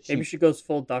that maybe she goes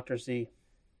full Dr. Z.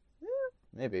 Yeah,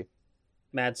 maybe.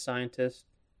 Mad scientist.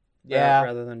 Yeah.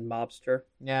 Rather than mobster.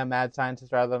 Yeah, mad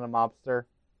scientist rather than a mobster.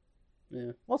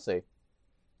 Yeah. We'll see.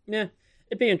 Yeah,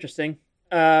 it'd be interesting.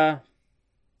 But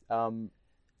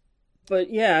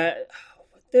yeah,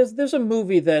 there's a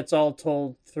movie that's all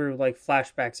told through like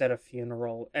flashbacks at a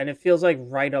funeral, and it feels like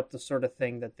right up the sort of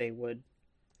thing that they would.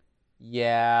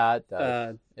 Yeah, it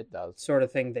does. It does. Sort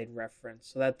of thing they'd reference.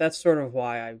 So that's sort of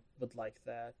why I would like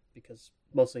that, because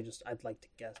mostly just I'd like to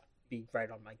be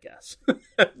right on my guess.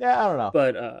 Yeah, I don't know.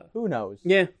 But who knows?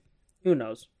 Yeah, who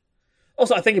knows?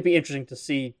 Also, I think it'd be interesting to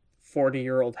see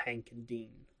 40-year-old Hank and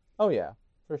Dean. Oh yeah,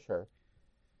 for sure.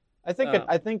 I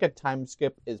think a time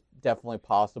skip is definitely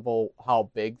possible.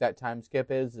 How big that time skip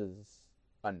is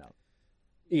unknown.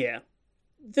 Yeah.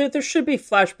 There should be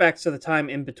flashbacks to the time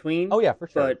in between. Oh yeah, for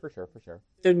sure, for sure.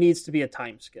 There needs to be a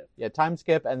time skip. Yeah, time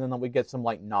skip, and then we get some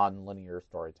like non-linear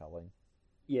storytelling.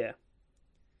 Yeah.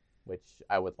 Which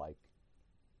I would like.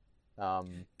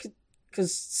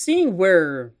 Because seeing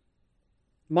where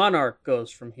Monarch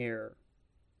goes from here.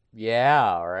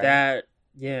 Yeah, right.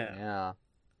 Yeah.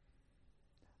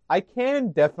 I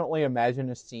can definitely imagine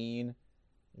a scene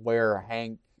where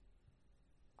Hank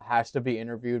has to be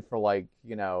interviewed for like,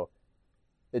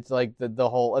 it's like the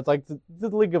whole, it's like the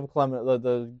League of Clement,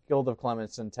 the Guild of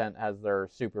Clements Intent has their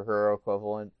superhero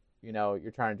equivalent.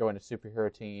 You're trying to join a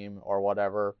superhero team or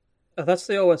whatever. Oh, that's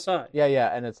the OSI.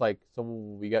 Yeah, and it's like, so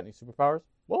we got any superpowers?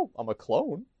 Well, I'm a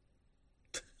clone.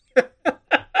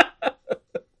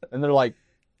 And they're like,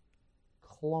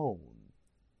 clone?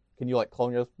 Can you like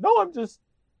clone yourself? No, I'm just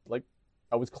like,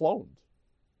 I was cloned.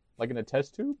 Like in a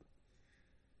test tube?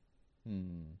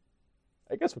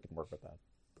 I guess we can work with that.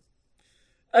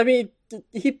 I mean,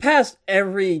 he passed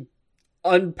every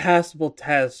unpassable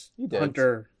test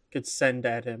Hunter could send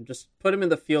at him. Just put him in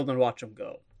the field and watch him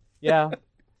go. Yeah.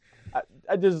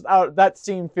 That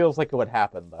scene feels like it would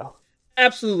happen, though.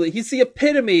 Absolutely. He's the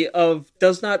epitome of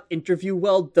does not interview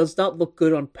well, does not look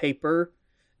good on paper.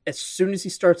 As soon as he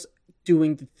starts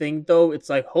doing the thing, though, it's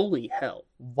like, holy hell.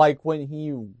 Like when he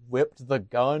whipped the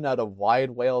gun out of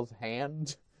Wide Whale's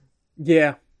hand?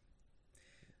 Yeah.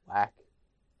 Whack.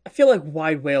 I feel like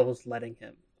Wide Whale was letting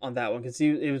him on that one, because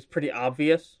it was pretty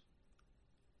obvious.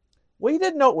 Well, he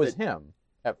didn't know it was him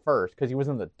at first, because he was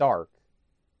in the dark.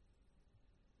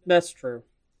 That's true.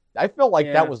 I felt like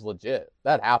that was legit.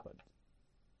 That happened.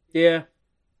 Yeah.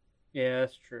 Yeah,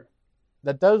 that's true.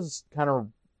 That does kind of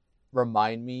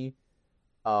remind me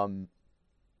of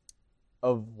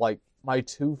like my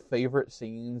two favorite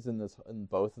scenes in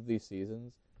both of these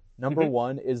seasons. Number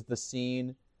one is the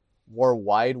scene where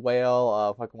Wide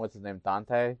Whale, what's his name,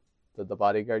 Dante, the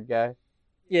bodyguard guy.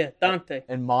 Yeah, Dante.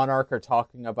 And Monarch are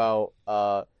talking about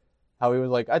how he was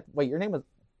like, wait, your name was,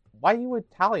 why are you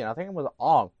Italian? I think it was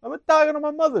Ong. I'm Italian on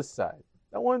my mother's side.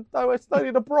 I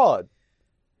studied abroad.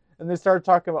 And they started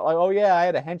talking about, like, oh yeah, I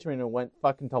had a henchman who went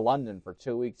fucking to London for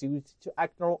 2 weeks. He was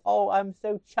acting, I'm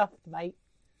so chuffed, mate.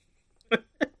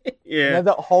 Yeah. And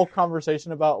that whole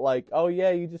conversation about, like, oh yeah,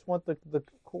 you just want the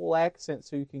cool accent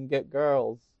so you can get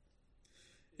girls.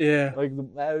 Yeah. Like,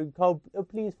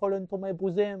 please fall into my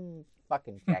bosom.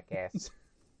 Fucking jackass.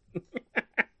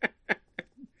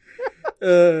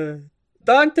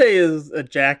 Dante is a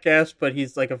jackass, but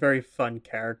he's like a very fun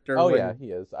character. Oh yeah, he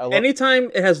is.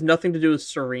 Anytime it has nothing to do with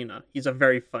Serena, he's a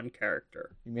very fun character.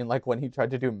 You mean like when he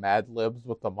tried to do Mad Libs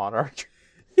with the Monarch?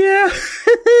 Yeah.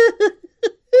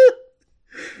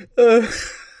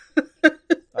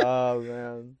 Oh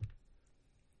man.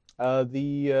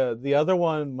 The other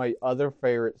one, my other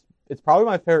favorite, it's probably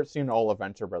my favorite scene in all of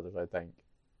Venture Brothers, I think.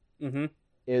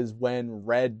 Is when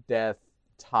Red Death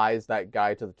ties that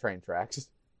guy to the train tracks.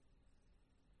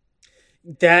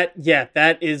 That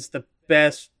is the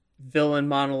best villain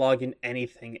monologue in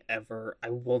anything ever.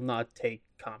 I will not take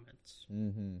comments.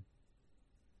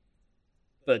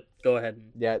 But go ahead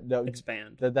and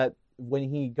expand. That when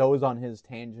he goes on his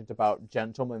tangent about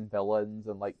gentleman villains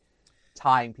and like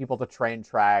tying people to train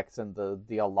tracks and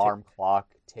the alarm clock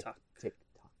tick tock, tick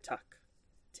tock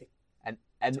tick.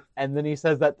 And then he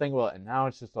says that thing, well, and now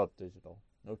it's just all digital.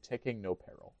 No ticking, no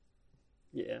peril.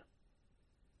 Yeah.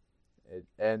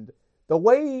 And the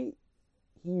way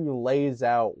he lays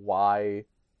out why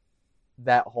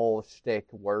that whole shtick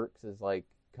works is like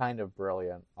kind of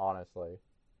brilliant, honestly.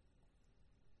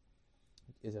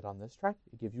 Is it on this track?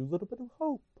 It gives you a little bit of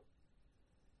hope,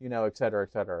 et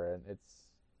cetera, and it's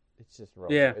just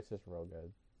real. Yeah. It's just real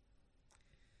good.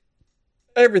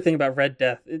 Everything about Red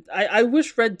Death. I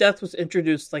wish Red Death was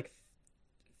introduced like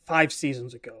 5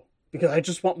 seasons ago, because I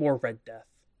just want more Red Death.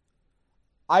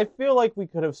 I feel like we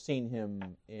could have seen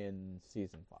him in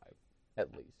season 5,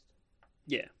 at least.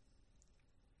 Yeah.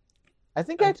 I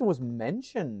think he actually was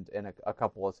mentioned in a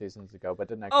couple of seasons ago, but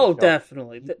didn't actually Oh, show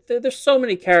definitely. There's so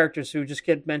many characters who just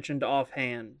get mentioned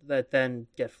offhand that then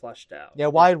get fleshed out. Yeah,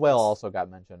 Wide Whale also got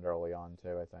mentioned early on,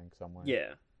 too, I think, somewhere.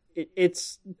 Yeah.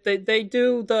 They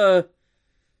do the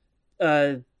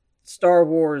Star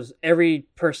Wars, every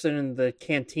person in the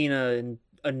cantina in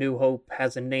A New Hope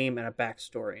has a name and a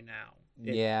backstory now.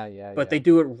 But they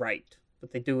do it right.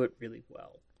 But they do it really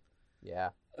well. Yeah.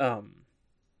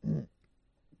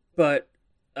 But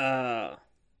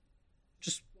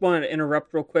just wanted to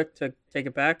interrupt real quick to take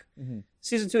it back.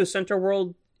 Season 2 of Centaur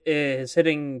World is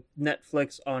hitting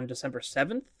Netflix on December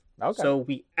 7th. Okay. So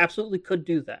we absolutely could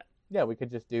do that. Yeah, we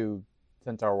could just do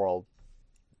Centaur World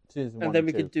season 1 and then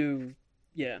we 2. could do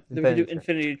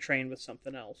Infinity Train with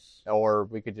something else. Or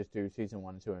we could just do season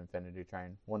 1 and 2 Infinity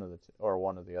Train, one of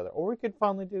the other. Or we could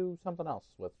finally do something else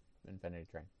with Infinity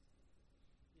Train.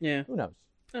 Yeah. Who knows?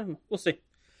 We'll see.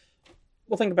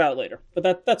 We'll think about it later.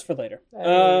 But that's for later.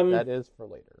 That is for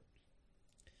later.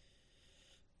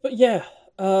 But yeah,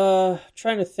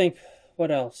 trying to think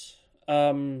what else.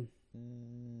 Mm,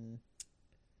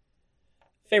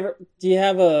 Favorite? Do you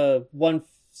have a one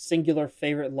singular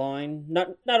favorite line?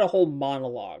 Not a whole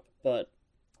monologue, but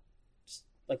just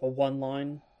like a one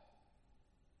line.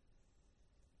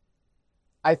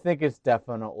 I think it's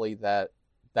definitely that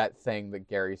thing that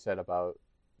Gary said about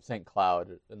St. Cloud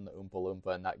and the Oompa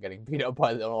Loompa and not getting beat up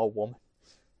by the old woman.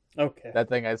 Okay. That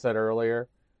thing I said earlier.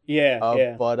 Yeah,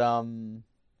 yeah. But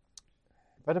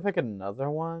if I had to pick another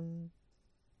one,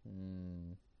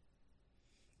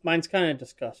 Mine's kind of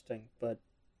disgusting, but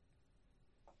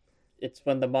it's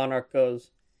when the monarch goes,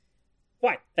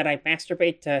 "What? Did I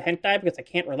masturbate to hentai because I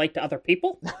can't relate to other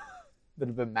people?" that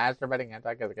have been masturbating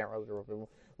anti because I can't really remember people.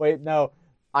 Wait, no,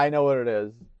 I know what it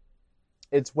is.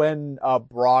 It's when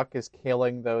Brock is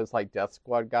killing those like Death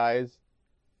Squad guys.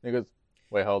 And he goes,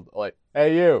 "Wait, hold, like,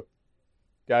 hey you,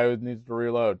 guy who needs to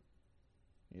reload.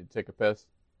 You take a piss."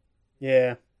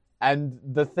 Yeah. And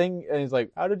the thing, and he's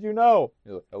like, "How did you know?"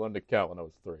 He's like, "I learned to count when I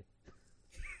was 3."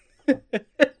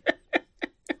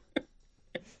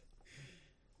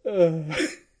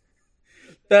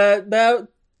 That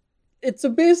it's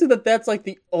amazing that that's like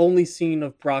the only scene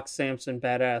of Brock Samson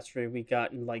badassery we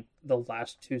got in like the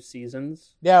last 2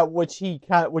 seasons. Yeah, which he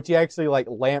actually like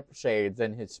lampshades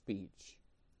in his speech.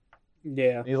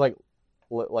 Yeah. And he's like,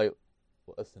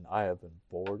 listen, I have been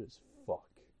bored as fuck.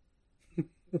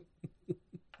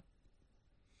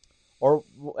 Or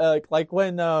like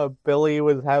when Billy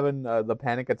was having the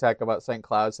panic attack about St.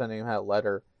 Cloud sending him that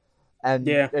letter,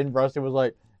 and Rusty was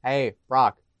like, "Hey,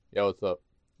 Brock, yo, what's up?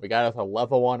 We got us a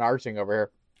level 1 arching over here.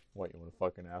 What, you want a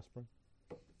fucking aspirin?"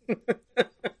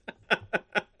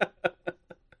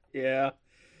 Yeah.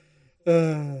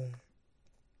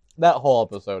 That whole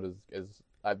episode is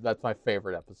that's my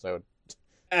favorite episode.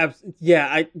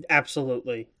 Yeah,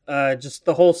 absolutely. Just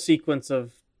the whole sequence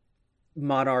of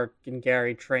Monarch and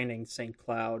Gary training St.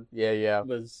 Cloud. Yeah.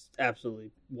 Was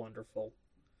absolutely wonderful.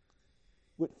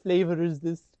 What flavor is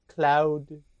this, Cloud?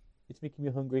 It's making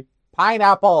me hungry.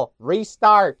 Pineapple!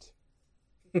 Restart!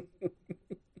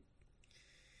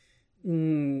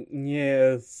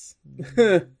 Yes.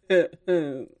 What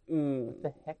the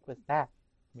heck was that?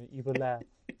 My evil laugh.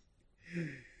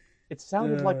 It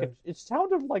sounded like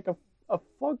a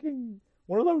fucking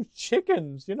one of those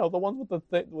chickens, you know, the ones with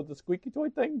the squeaky toy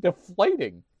thing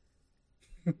deflating.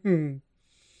 Oh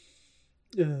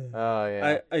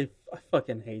yeah. I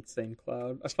fucking hate St.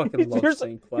 Cloud. I fucking love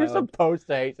St. Cloud. You're supposed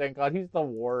to hate St. Cloud. He's the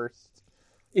worst.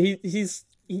 He's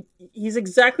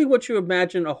exactly what you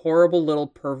imagine a horrible little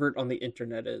pervert on the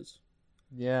internet is.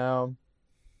 Yeah.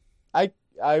 I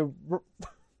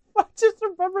just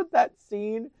remembered that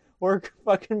scene where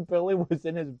fucking Billy was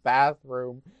in his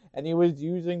bathroom and he was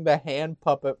using the hand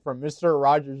puppet from Mr.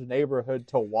 Rogers' Neighborhood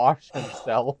to wash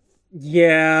himself.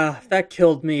 Yeah, that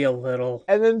killed me a little.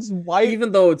 And then White,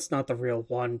 even though it's not the real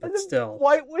one, but still.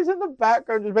 White was in the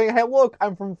background just being, "Hey, look,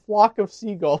 I'm from Flock of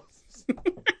Seagulls."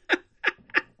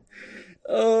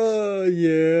 Oh,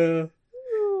 yeah.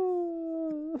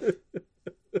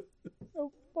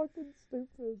 So fucking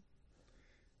stupid.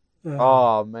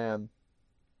 Oh, man.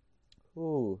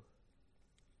 Ooh.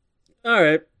 All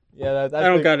right. Yeah, I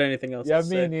don't got anything else. Yeah, to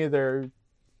me say. neither.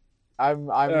 I'm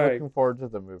looking forward to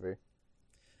the movie.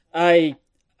 I'm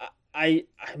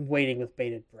waiting with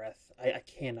bated breath. I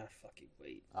cannot fucking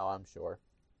wait. Oh, I'm sure.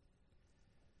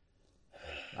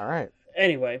 All right.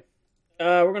 Anyway,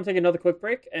 we're going to take another quick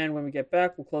break, and when we get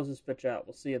back, we'll close this bitch out.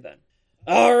 We'll see you then.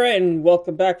 All right, and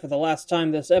welcome back for the last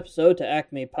time this episode to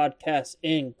Acme Podcasts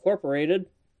Incorporated.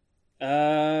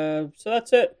 So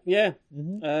that's it. Yeah.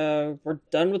 Mm-hmm. We're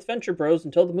done with Venture Bros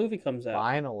until the movie comes out.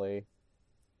 Finally.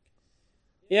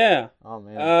 Yeah. Oh,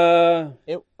 man.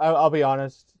 I'll be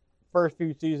honest. First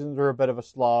few seasons were a bit of a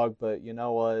slog, but you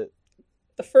know what?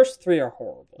 The first 3 are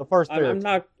horrible. The first 3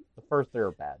 The first 3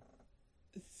 are bad.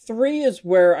 3 is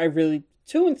where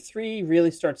 2 and 3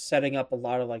 really start setting up a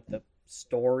lot of like the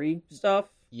story stuff.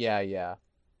 Yeah.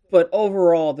 But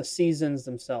overall, the seasons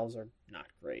themselves are not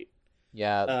great.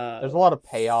 Yeah, there's a lot of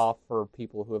payoff for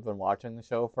people who have been watching the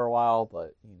show for a while,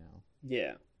 but you know.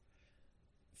 Yeah.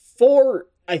 4,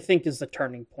 I think, is the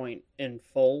turning point in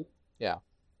full. Yeah.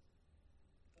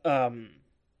 Not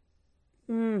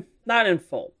in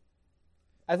full.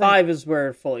 I think 5 is where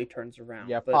it fully turns around.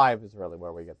 Yeah, 5 is really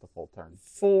where we get the full turn.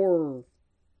 4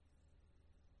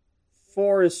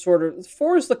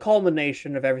 is the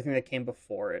culmination of everything that came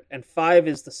before it, and 5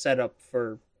 is the setup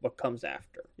for what comes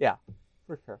after. Yeah,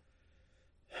 for sure.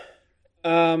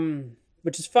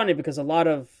 Which is funny because a lot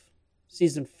of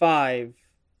season 5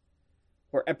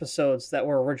 were episodes that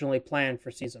were originally planned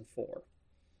for season 4.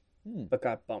 but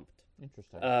got bumped.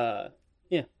 Interesting.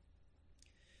 Yeah.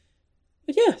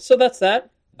 But yeah, so that's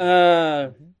that.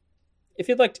 If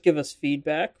you'd like to give us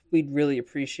feedback, we'd really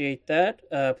appreciate that.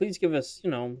 Please give us,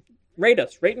 rate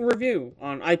and review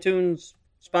on iTunes,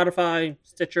 Spotify,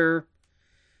 Stitcher,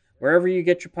 wherever you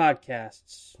get your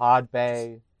podcasts.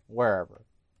 Podbay, wherever.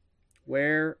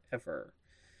 Wherever.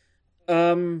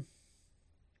 5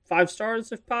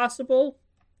 stars if possible.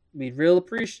 We'd real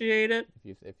appreciate it.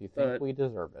 If you think we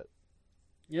deserve it.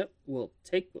 Yep, we'll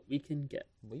take what we can get.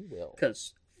 We will.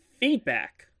 Because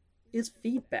feedback is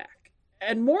feedback.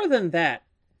 And more than that,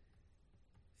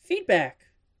 feedback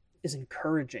is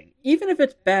encouraging. Even if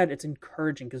it's bad, it's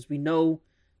encouraging because we know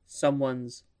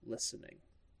someone's listening.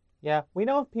 Yeah, we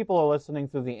know if people are listening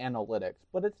through the analytics,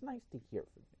 but it's nice to hear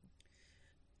from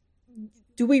you.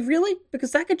 Do we really?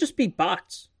 Because that could just be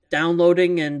bots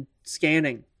downloading and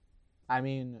scanning. I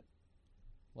mean,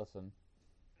 listen.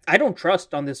 I don't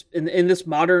trust on this in this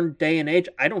modern day and age.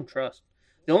 I don't trust.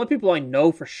 The only people I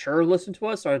know for sure listen to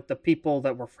us are the people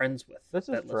that we're friends with. This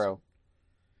is true. Listen.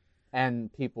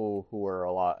 And people who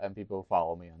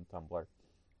follow me on Tumblr.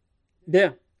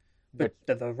 Yeah. But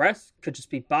the rest could just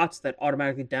be bots that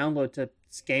automatically download to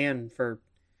scan for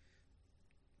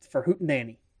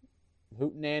Hootenanny.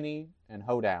 Hootenanny and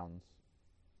hoedowns.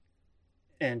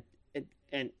 And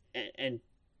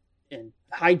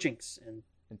hijinks and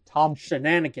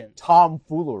shenanigans.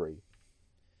 Tomfoolery.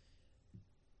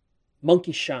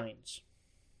 Monkey shines.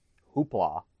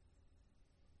 Hoopla.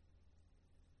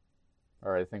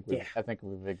 Or I think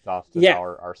we've exhausted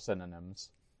our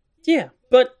synonyms. Yeah,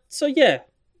 but so yeah,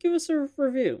 give us a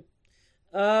review.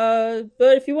 But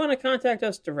if you want to contact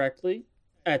us directly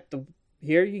you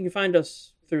can find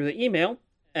us through the email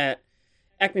at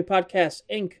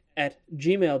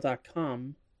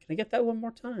acmepodcastinc@gmail.com. Can I get that one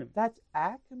more time? That's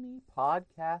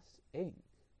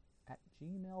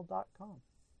acmepodcastinc@gmail.com.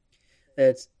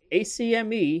 That's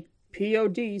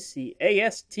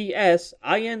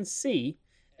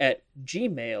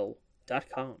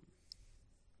acmepodcastinc@gmail.com.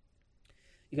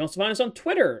 You can also find us on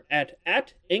Twitter at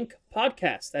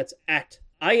 @IncPodcast. That's at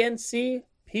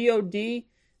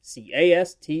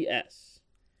INCPODCASTS.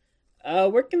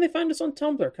 Where can they find us on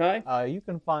Tumblr, Kai? You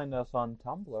can find us on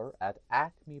Tumblr at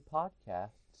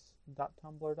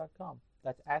acmepodcasts.tumblr.com.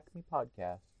 That's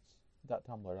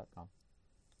acmepodcasts.tumblr.com.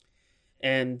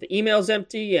 And the email's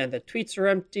empty, and the tweets are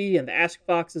empty, and the ask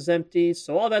box is empty.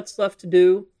 So all that's left to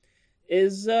do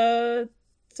is to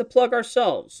plug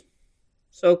ourselves.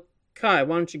 So, Kai,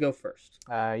 why don't you go first?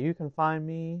 You can find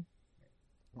me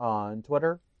on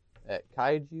Twitter at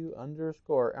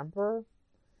kaiju_emperor.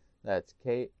 That's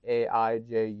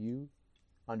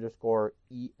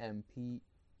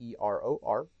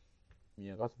KAIJU_EMPEROR.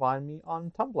 You can also find me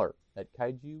on Tumblr at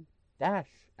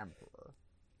kaiju-emperor.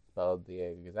 Spelled the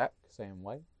exact same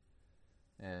way.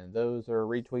 And those are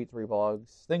retweets,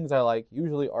 reblogs, things I like,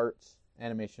 usually arts,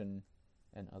 animation,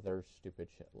 and other stupid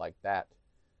shit like that.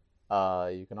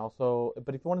 You can also,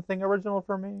 but if you want a thing original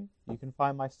from me, you can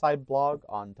find my side blog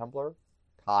on Tumblr,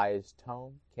 Kai's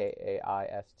Tome,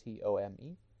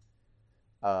 KAISTOME.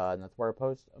 And that's where I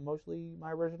post mostly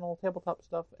my original tabletop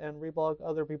stuff and reblog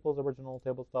other people's original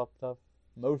tabletop stuff.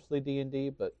 Mostly D&D,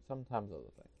 but sometimes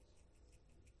other things.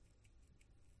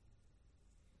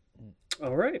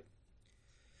 All right.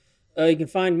 You can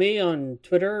find me on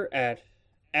Twitter at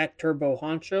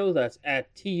 @TurboHoncho. That's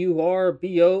at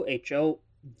TURBOHO.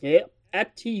 Yeah,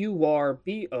 at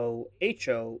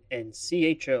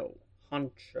TURBOHONCHO.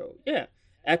 Honcho. Yeah,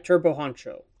 at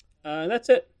TurboHoncho. That's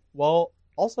it. Well,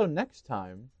 also next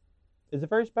time is a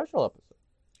very special episode.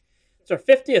 It's our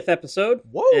 50th episode.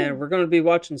 Whoa! And we're going to be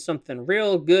watching something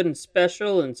real good and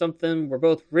special and something we're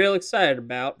both real excited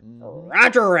about.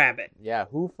 Roger Rabbit. Yeah,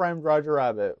 Who Framed Roger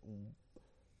Rabbit?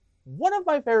 One of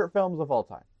my favorite films of all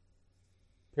time.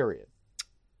 Period.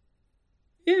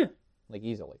 Yeah. Like,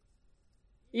 easily.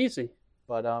 Easy.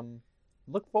 But,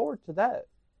 look forward to that.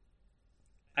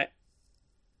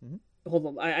 Hold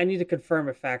on. I need to confirm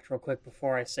a fact real quick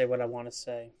before I say what I want to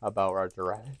say. About Roger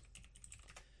Rabbit?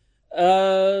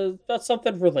 About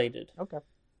something related. Okay.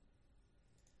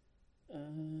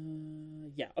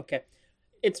 Yeah, okay.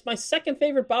 It's my second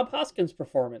favorite Bob Hoskins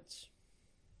performance.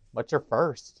 What's your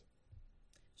first?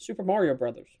 Super Mario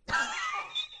Brothers.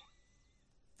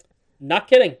 Not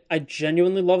kidding. I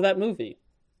genuinely love that movie.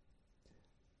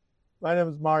 My name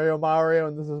is Mario,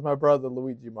 and this is my brother,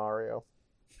 Luigi Mario.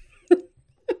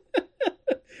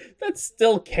 That's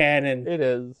still canon. It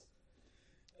is.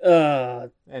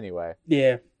 Anyway.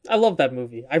 Yeah. I love that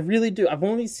movie. I really do. I've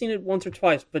only seen it once or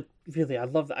twice, but really, I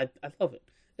love that. I love it.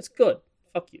 It's good.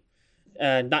 Fuck you.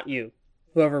 Not you.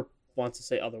 Whoever wants to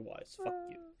say otherwise. Fuck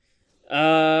you.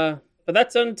 But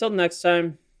that's it until next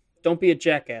time. Don't be a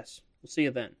jackass. We'll see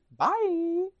you then. Bye.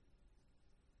 All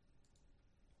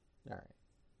right.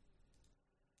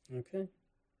 Okay.